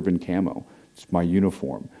camouflage. It's urban camo. It's my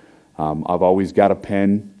uniform. I've always got a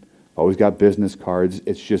pen, always got business cards.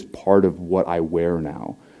 It's just part of what I wear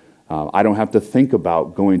now. I don't have to think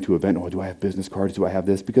about going to an event, oh, do I have business cards? Do I have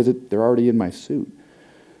this? Because they're already in my suit.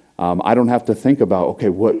 I don't have to think about, okay,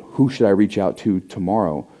 who should I reach out to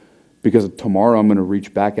tomorrow? Because tomorrow I'm going to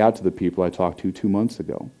reach back out to the people I talked to 2 months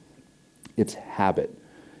ago. It's habit.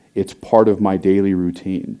 It's part of my daily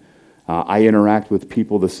routine. I interact with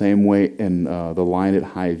people the same way in the line at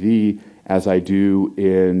Hy-Vee as I do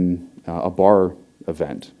in a bar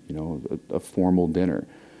event, a formal dinner.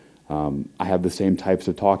 I have the same types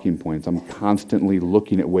of talking points. I'm constantly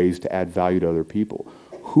looking at ways to add value to other people.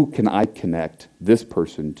 Who can I connect this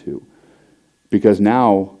person to? Because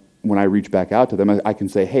now, when I reach back out to them, I can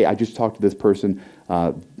say, hey, I just talked to this person.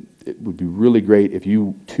 It would be really great if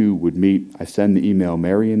you two would meet. I send the email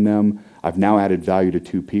marrying them. I've now added value to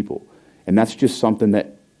 2 people. And that's just something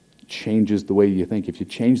that changes the way you think. If you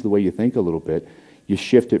change the way you think a little bit, you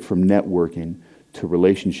shift it from networking to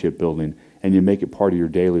relationship building, and you make it part of your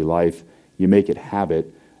daily life, you make it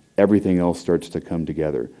habit, everything else starts to come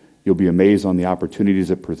together. You'll be amazed on the opportunities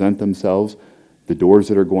that present themselves, the doors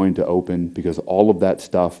that are going to open, because all of that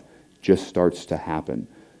stuff just starts to happen.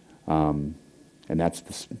 And that's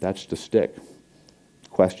the stick.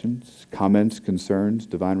 Questions, comments, concerns,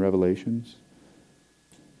 divine revelations?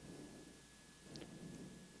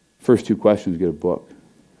 First two questions get a book.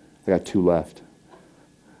 I got two left.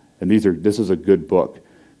 And this is a good book.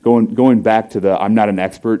 Going back to the, I'm not an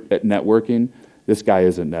expert at networking, this guy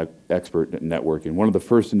is an expert at networking. One of the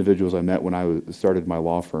first individuals I met when I started my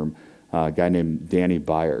law firm, a guy named Danny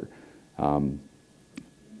Byer.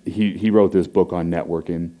 He wrote this book on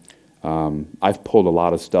networking. I've pulled a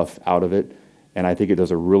lot of stuff out of it, and I think it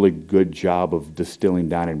does a really good job of distilling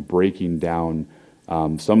down and breaking down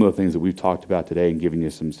some of the things that we've talked about today and giving you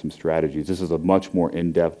some strategies. This is a much more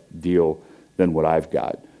in-depth deal than what I've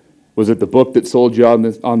got. Was it the book that sold you on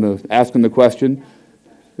the asking the question?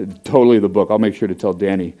 Totally the book. I'll make sure to tell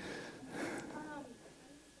Danny.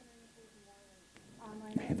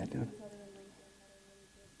 Man, that down.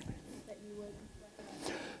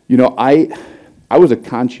 You know, I was a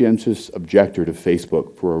conscientious objector to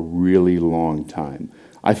Facebook for a really long time.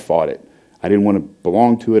 I fought it. I didn't want to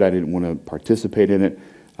belong to it. I didn't want to participate in it.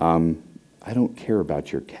 I don't care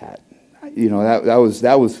about your cat. You know, that was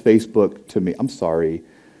Facebook to me. I'm sorry.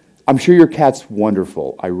 I'm sure your cat's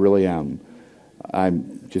wonderful. I really am.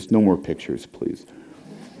 I'm just no more pictures, please.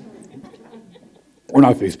 We're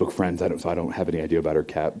not Facebook friends, so I don't have any idea about her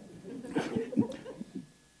cat.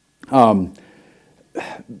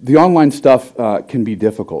 The online stuff can be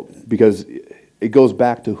difficult because it goes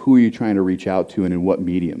back to who you're trying to reach out to and in what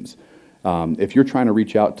mediums. If you're trying to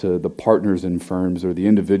reach out to the partners in firms or the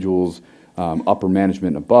individuals, upper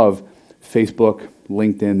management and above, Facebook,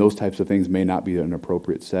 LinkedIn, those types of things may not be an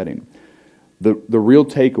appropriate setting. The real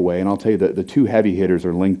takeaway, and I'll tell you that the two heavy hitters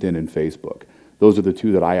are LinkedIn and Facebook. Those are the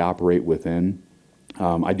two that I operate within.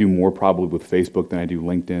 I do more probably with Facebook than I do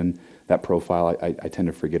LinkedIn. That profile I tend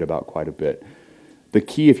to forget about quite a bit. The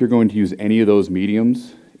key, if you're going to use any of those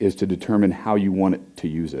mediums, is to determine how you want it to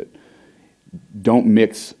use it. Don't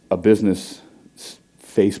mix a business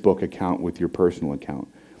Facebook account with your personal account.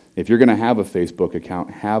 If you're going to have a Facebook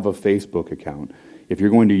account, have a Facebook account. If you're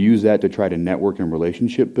going to use that to try to network and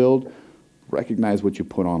relationship build, recognize what you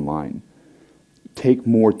put online. Take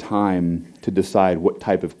more time to decide what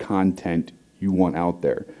type of content you want out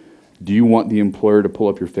there. Do you want the employer to pull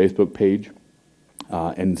up your Facebook page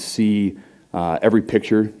and see every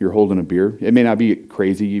picture you're holding a beer? It may not be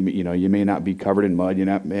crazy. You may not be covered in mud.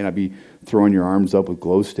 May not be throwing your arms up with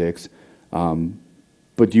glow sticks.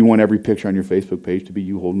 But do you want every picture on your Facebook page to be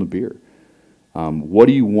you holding a beer? What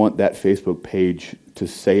do you want that Facebook page to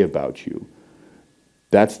say about you?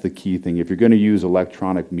 That's the key thing. If you're going to use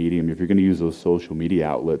electronic medium, if you're going to use those social media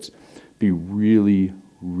outlets, be really,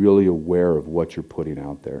 really aware of what you're putting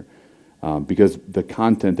out there. Because the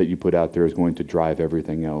content that you put out there is going to drive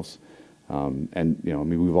everything else.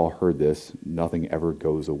 We've all heard this. Nothing ever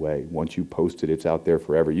goes away. Once you post it, it's out there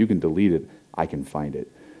forever. You can delete it. I can find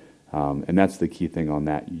it. And that's the key thing on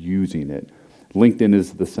that, using it. LinkedIn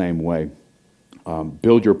is the same way.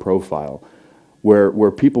 Build your profile.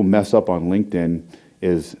 Where people mess up on LinkedIn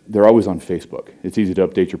is they're always on Facebook. It's easy to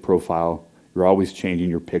update your profile. You're always changing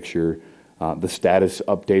your picture. The status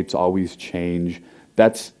updates always change.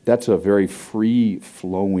 That's a very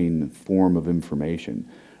free-flowing form of information.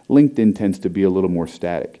 LinkedIn tends to be a little more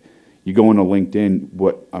static. You go into LinkedIn,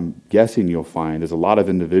 what I'm guessing you'll find is a lot of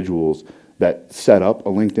individuals that set up a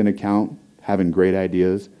LinkedIn account, having great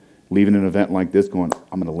ideas, leaving an event like this going,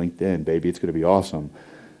 I'm going to LinkedIn, baby, it's going to be awesome.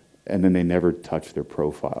 And then they never touch their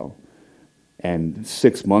profile. And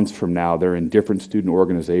 6 months from now, they're in different student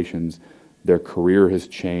organizations. Their career has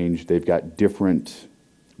changed. They've got different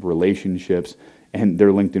relationships, and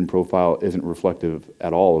their LinkedIn profile isn't reflective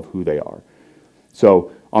at all of who they are.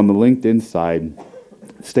 So on the LinkedIn side,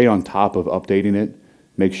 stay on top of updating it.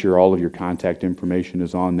 Make sure all of your contact information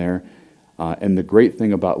is on there. And the great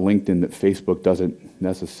thing about LinkedIn that Facebook doesn't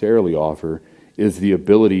necessarily offer is the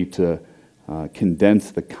ability to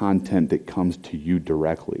condense the content that comes to you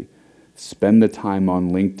directly. Spend the time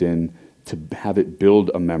on LinkedIn to have it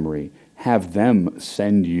build a memory. Have them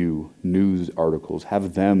send you news articles.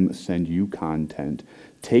 Have them send you content.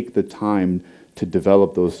 Take the time to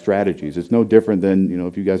develop those strategies. It's no different than,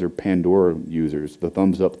 if you guys are Pandora users, the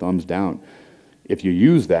thumbs up, thumbs down. If you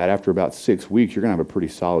use that, after about 6 weeks, you're going to have a pretty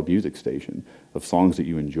solid music station of songs that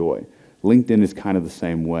you enjoy. LinkedIn is kind of the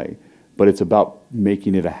same way, but it's about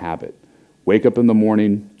making it a habit. Wake up in the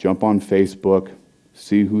morning, jump on Facebook,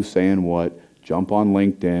 see who's saying what, jump on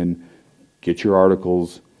LinkedIn, get your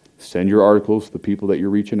articles, send your articles to the people that you're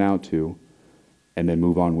reaching out to, and then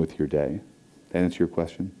move on with your day. That answer your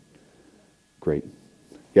question? Great.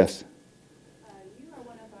 Yes? You are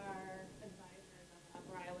one of our advisors of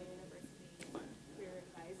Upper Iowa University. You're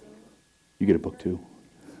advising. You get a book too.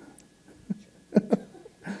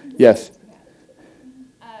 Yes?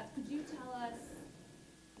 Could you tell us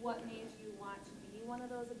what made you want to be one of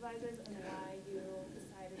those advisors and why you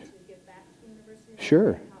decided to give back to the university?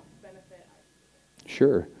 Sure. And help benefit our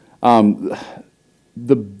Sure.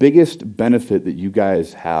 The biggest benefit that you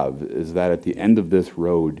guys have is that at the end of this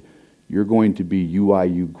road, you're going to be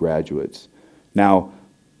UIU graduates. Now,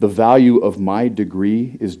 the value of my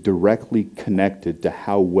degree is directly connected to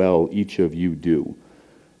how well each of you do.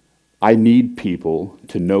 I need people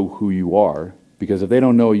to know who you are, because if they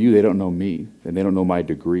don't know you, they don't know me, and they don't know my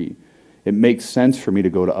degree. It makes sense for me to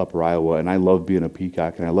go to Upper Iowa, and I love being a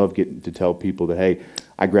peacock, and I love getting to tell people that, hey,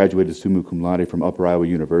 I graduated summa cum laude from Upper Iowa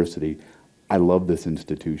University. I love this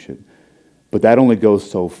institution. But that only goes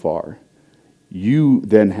so far. You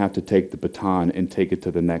then have to take the baton and take it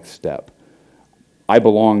to the next step. I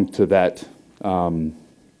belong to that, and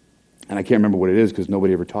I can't remember what it is because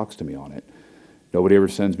nobody ever talks to me on it. Nobody ever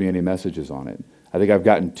sends me any messages on it. I think I've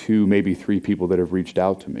gotten 2, maybe 3 people that have reached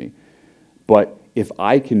out to me. But if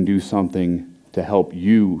I can do something to help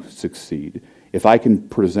you succeed, if I can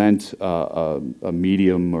present a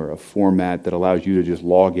medium or a format that allows you to just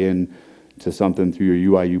log in to something through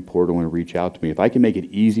your UIU portal and reach out to me, if I can make it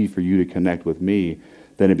easy for you to connect with me,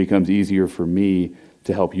 then it becomes easier for me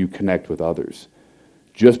to help you connect with others.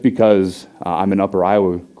 Just because I'm an Upper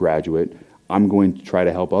Iowa graduate, I'm going to try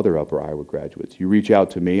to help other Upper Iowa graduates. You reach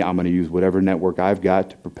out to me, I'm going to use whatever network I've got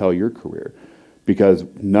to propel your career, because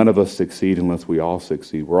none of us succeed unless we all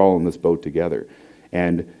succeed. We're all in this boat together.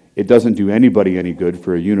 And it doesn't do anybody any good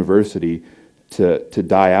for a university to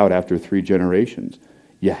die out after 3 generations.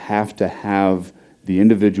 You have to have the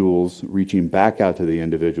individuals reaching back out to the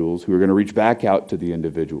individuals who are going to reach back out to the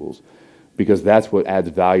individuals, because that's what adds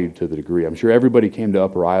value to the degree. I'm sure everybody came to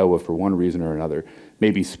Upper Iowa for one reason or another.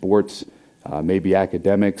 Maybe sports, maybe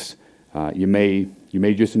academics. You may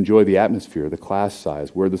just enjoy the atmosphere, the class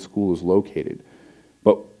size, where the school is located.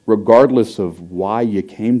 But regardless of why you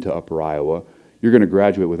came to Upper Iowa, you're going to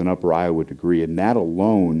graduate with an Upper Iowa degree, and that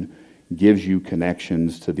alone gives you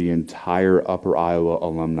connections to the entire Upper Iowa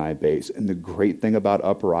alumni base. And the great thing about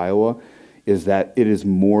Upper Iowa is that it is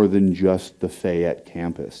more than just the Fayette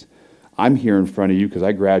campus. I'm here in front of you because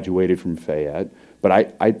I graduated from Fayette, but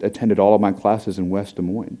I attended all of my classes in West Des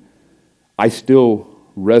Moines. I still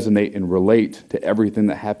resonate and relate to everything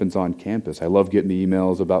that happens on campus. I love getting the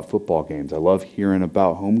emails about football games. I love hearing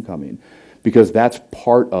about homecoming, because that's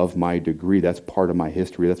part of my degree, that's part of my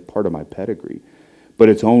history, that's part of my pedigree. But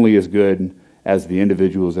it's only as good as the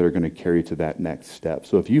individuals that are going to carry to that next step.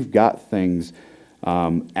 So if you've got things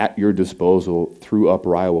at your disposal through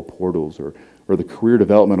Upper Iowa portals, or the Career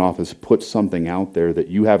Development Office puts something out there that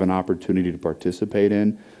you have an opportunity to participate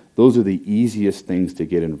in, those are the easiest things to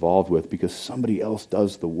get involved with, because somebody else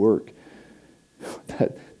does the work.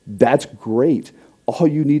 That's great. All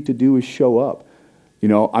you need to do is show up. You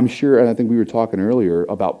know, I'm sure, and I think we were talking earlier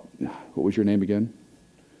about, what was your name again?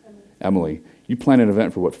 Emily. You planned an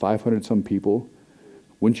event for what, 500 some people?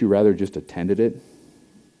 Wouldn't you rather just attended it?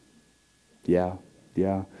 Yeah.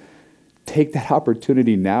 Take that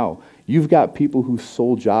opportunity now. You've got people whose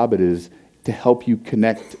sole job it is to help you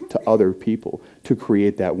connect to other people, to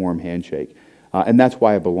create that warm handshake. And that's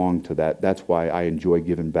why I belong to that. That's why I enjoy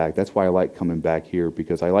giving back. That's why I like coming back here,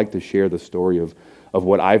 because I like to share the story of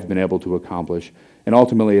what I've been able to accomplish. And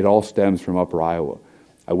ultimately, it all stems from Upper Iowa.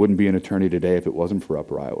 I wouldn't be an attorney today if it wasn't for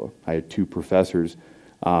Upper Iowa. I had 2 professors,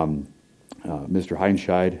 Mr.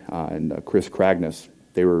 Heinscheid and Chris Cragness.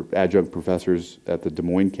 They were adjunct professors at the Des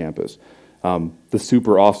Moines campus. The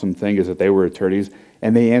super awesome thing is that they were attorneys,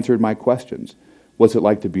 and they answered my questions. What's it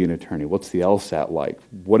like to be an attorney? What's the LSAT like?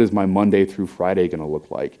 What is my Monday through Friday going to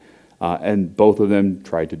look like? And both of them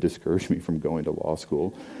tried to discourage me from going to law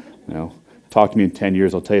school. You know, talk to me in 10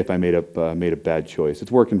 years, I'll tell you if I made a bad choice.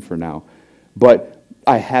 It's working for now. But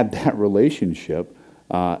I had that relationship,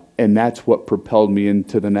 and that's what propelled me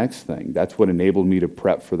into the next thing. That's what enabled me to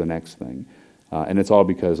prep for the next thing. And it's all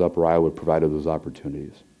because Upper Iowa provided those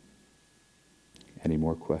opportunities. Any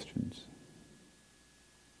more questions?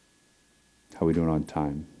 How are we doing on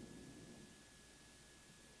time?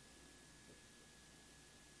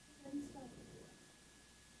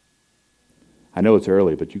 I know it's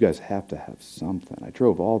early, but you guys have to have something. I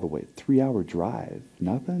drove all the way, 3-hour drive.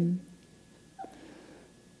 Nothing?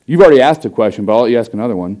 You've already asked a question, but I'll let you ask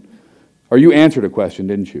another one. Or you answered a question,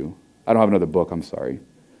 didn't you? I don't have another book, I'm sorry.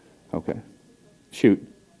 Okay. Shoot.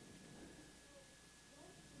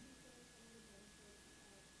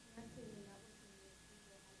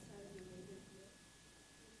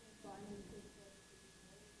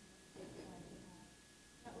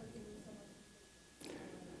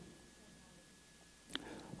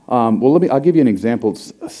 Well, I'll give you an example.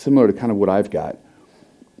 It's similar to kind of what I've got.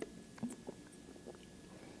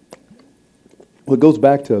 Well, it goes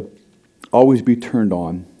back to always be turned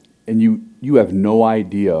on, and you have no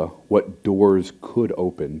idea what doors could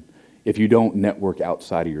open if you don't network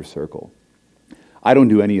outside of your circle. I don't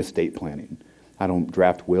do any estate planning. I don't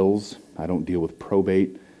draft wills. I don't deal with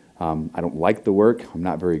probate. I don't like the work. I'm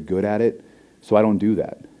not very good at it, so I don't do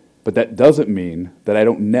that. But that doesn't mean that I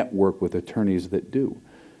don't network with attorneys that do,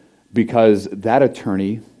 because that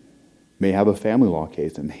attorney may have a family law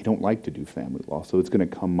case and they don't like to do family law, so it's going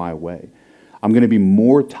to come my way. I'm going to be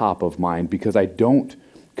more top of mind because I don't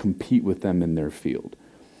compete with them in their field.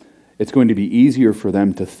 It's going to be easier for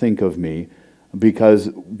them to think of me because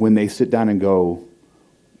when they sit down and go,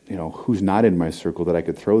 you know, who's not in my circle that I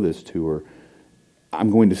could throw this to, or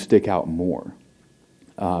I'm going to stick out more.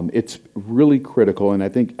 It's really critical, and I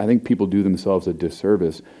think people do themselves a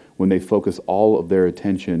disservice when they focus all of their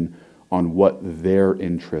attention on what their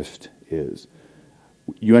interest is.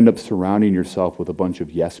 You end up surrounding yourself with a bunch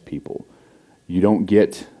of yes people. You don't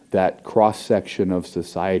get that cross-section of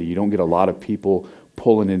society. You don't get a lot of people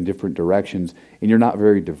pulling in different directions, and you're not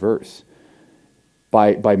very diverse.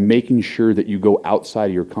 By making sure that you go outside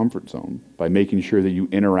of your comfort zone, by making sure that you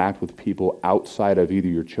interact with people outside of either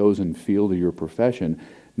your chosen field or your profession,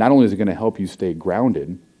 not only is it going to help you stay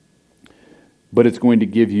grounded, but it's going to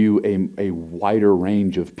give you a wider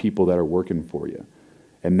range of people that are working for you.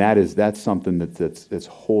 And that's something that's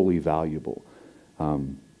wholly valuable.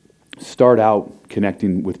 Start out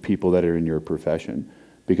connecting with people that are in your profession,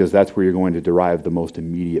 because that's where you're going to derive the most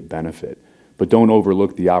immediate benefit. But don't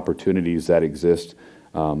overlook the opportunities that exist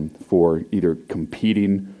for either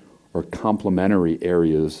competing or complementary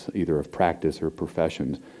areas, either of practice or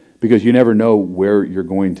professions, because you never know where you're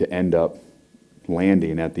going to end up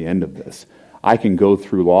landing at the end of this. I can go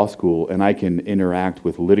through law school and I can interact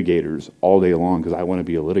with litigators all day long because I want to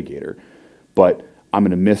be a litigator, but I'm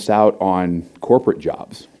going to miss out on corporate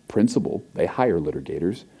jobs. Principal, they hire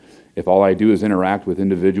litigators. If all I do is interact with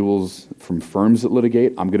individuals from firms that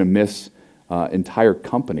litigate, I'm going to miss entire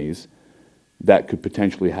companies that could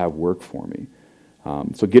potentially have work for me.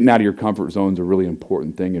 So getting out of your comfort zone is a really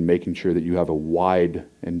important thing, and making sure that you have a wide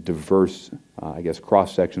and diverse, I guess,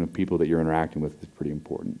 cross-section of people that you're interacting with is pretty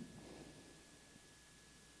important.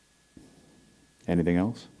 Anything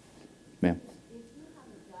else? Ma'am? If you have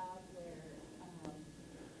a job where I'm going to be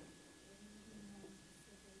a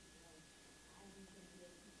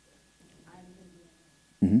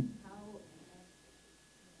Mm-hmm. how,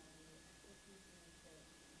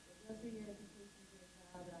 go through your education for a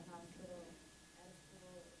job at a hospital, at a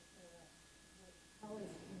school, etc. How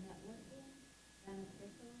is networking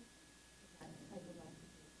beneficial to that type of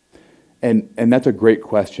opportunity? And that's a great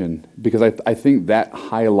question, because I think that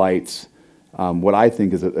highlights what I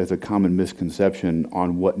think is a common misconception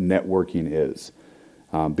on what networking is.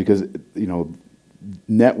 Because, you know,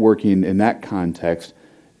 networking in that context,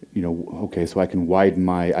 you know, okay, so I can widen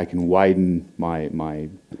my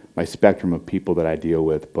spectrum of people that I deal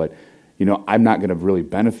with, but, you know, I'm not going to really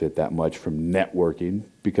benefit that much from networking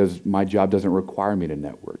because my job doesn't require me to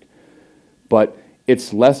network. But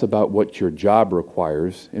it's less about what your job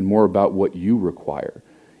requires and more about what you require.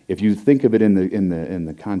 If you think of it in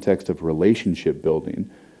the context of relationship building,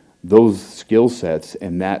 those skill sets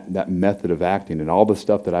and that method of acting and all the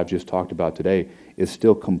stuff that I've just talked about today is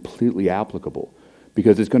still completely applicable,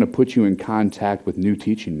 because it's going to put you in contact with new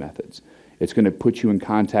teaching methods. It's going to put you in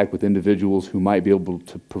contact with individuals who might be able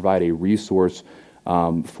to provide a resource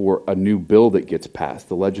for a new bill that gets passed,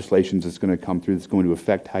 the legislation that's going to come through that's going to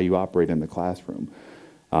affect how you operate in the classroom.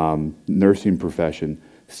 Nursing profession,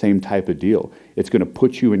 same type of deal. It's going to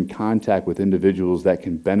put you in contact with individuals that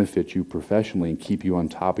can benefit you professionally and keep you on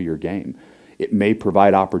top of your game. It may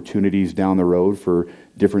provide opportunities down the road for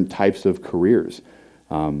different types of careers.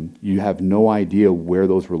 You have no idea where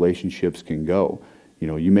those relationships can go. You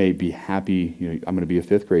know, you may be happy, you know, I'm going to be a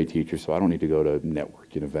fifth grade teacher, so I don't need to go to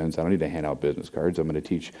networking events. I don't need to hand out business cards. I'm going to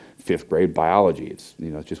teach fifth grade biology. It's, you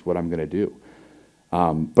know, it's just what I'm going to do.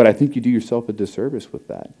 But I think you do yourself a disservice with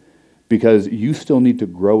that, because you still need to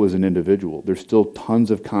grow as an individual. There's still tons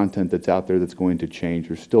of content that's out there that's going to change.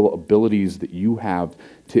 There's still abilities that you have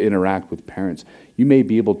to interact with parents. You may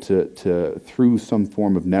be able to through some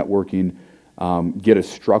form of networking, get a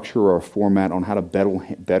structure or a format on how to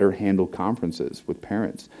better handle conferences with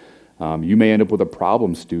parents. You may end up with a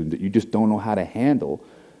problem student that you just don't know how to handle.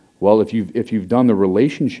 Well, if you've done the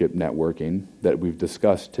relationship networking that we've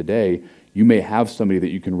discussed today, you may have somebody that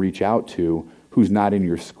you can reach out to who's not in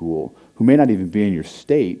your school, who may not even be in your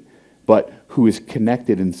state, but who is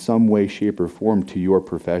connected in some way, shape, or form to your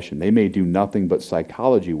profession. They may do nothing but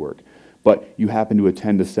psychology work, but you happen to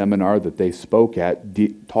attend a seminar that they spoke at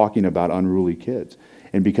talking about unruly kids.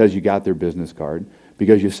 And because you got their business card,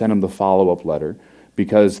 because you sent them the follow-up letter,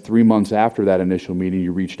 because 3 months after that initial meeting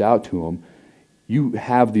you reached out to them, you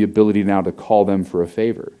have the ability now to call them for a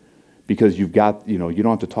favor. Because you've got, you don't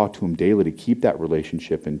have to talk to them daily to keep that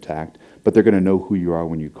relationship intact, but they're going to know who you are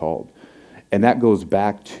when you called. And that goes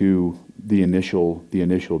back to the initial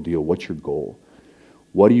deal. What's your goal?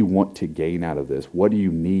 What do you want to gain out of this? What do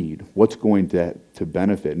you need? What's going to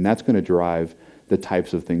benefit? And that's going to drive the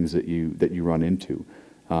types of things that you run into.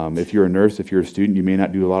 If you're a nurse, if you're a student, you may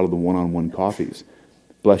not do a lot of the one-on-one coffees.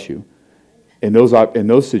 Bless you. In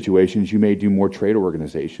those situations, you may do more trade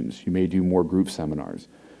organizations. You may do more group seminars.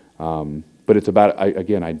 But it's about,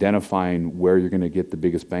 again, identifying where you're going to get the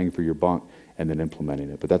biggest bang for your buck and then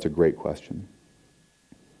implementing it. But that's a great question.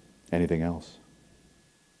 Anything else?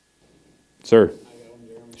 Sir,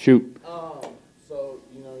 shoot. So,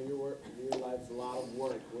 your life's a lot of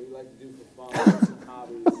work. What do you like to do for fun? What's some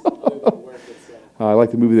hobbies other than work itself? I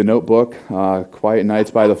like the movie The Notebook, quiet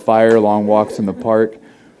nights by the fire, long walks in the park.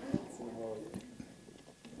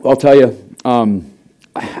 I'll tell you,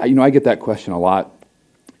 I get that question a lot,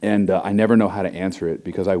 and I never know how to answer it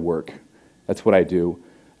because I work. That's what I do.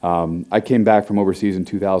 I came back from overseas in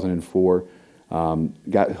 2004,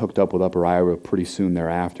 got hooked up with Upper Iowa pretty soon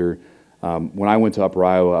thereafter. When I went to Upper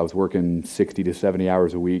Iowa, I was working 60 to 70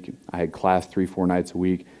 hours a week. I had class 3-4 nights a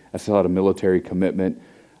week. I still had a military commitment.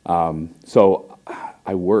 So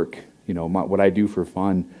I work. What I do for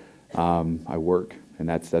fun, I work. And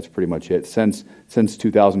that's pretty much it. Since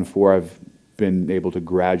 2004, I've been able to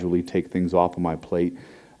gradually take things off of my plate.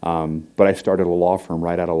 But I started a law firm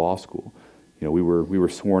right out of law school. We were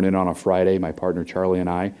sworn in on a Friday, my partner Charlie and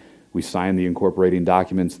I. We signed the incorporating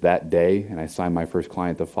documents that day, and I signed my first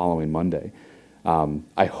client the following Monday.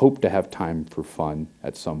 I hope to have time for fun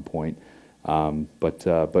at some point, but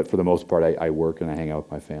for the most part, I work and I hang out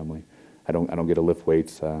with my family. I don't get to lift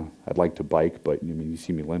weights. I'd like to bike, but you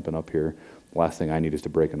see me limping up here. The last thing I need is to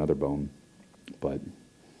break another bone. But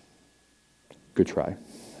good try.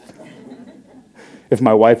 If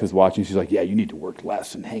my wife is watching, she's like, "Yeah, you need to work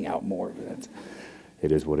less and hang out more." But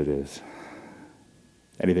it is what it is.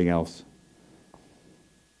 Anything else?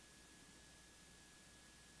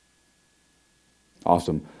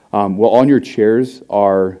 Awesome. Well, on your chairs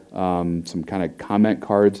are some kind of comment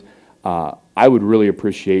cards. I would really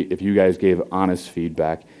appreciate if you guys gave honest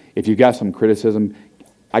feedback. If you got some criticism,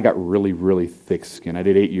 I got really, really thick skin. I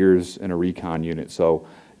did 8 years in a recon unit, so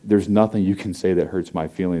there's nothing you can say that hurts my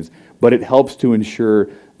feelings. But it helps to ensure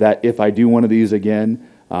that if I do one of these again,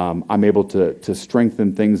 I'm able to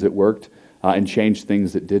strengthen things that worked and change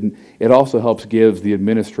things that didn't. It also helps give the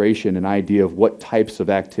administration an idea of what types of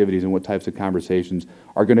activities and what types of conversations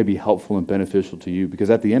are going to be helpful and beneficial to you. Because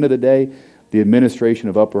at the end of the day, the administration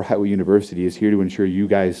of Upper Iowa University is here to ensure you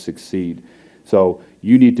guys succeed. So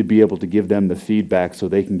you need to be able to give them the feedback so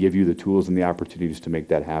they can give you the tools and the opportunities to make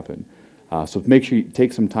that happen. So make sure you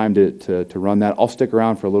take some time to run that. I'll stick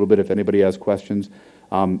around for a little bit if anybody has questions.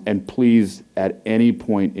 And please, at any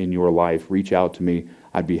point in your life, reach out to me.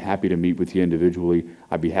 I'd be happy to meet with you individually.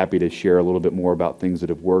 I'd be happy to share a little bit more about things that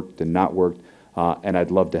have worked and not worked. And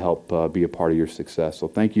I'd love to help be a part of your success. So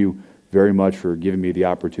thank you very much for giving me the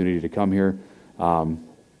opportunity to come here. And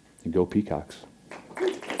go Peacocks.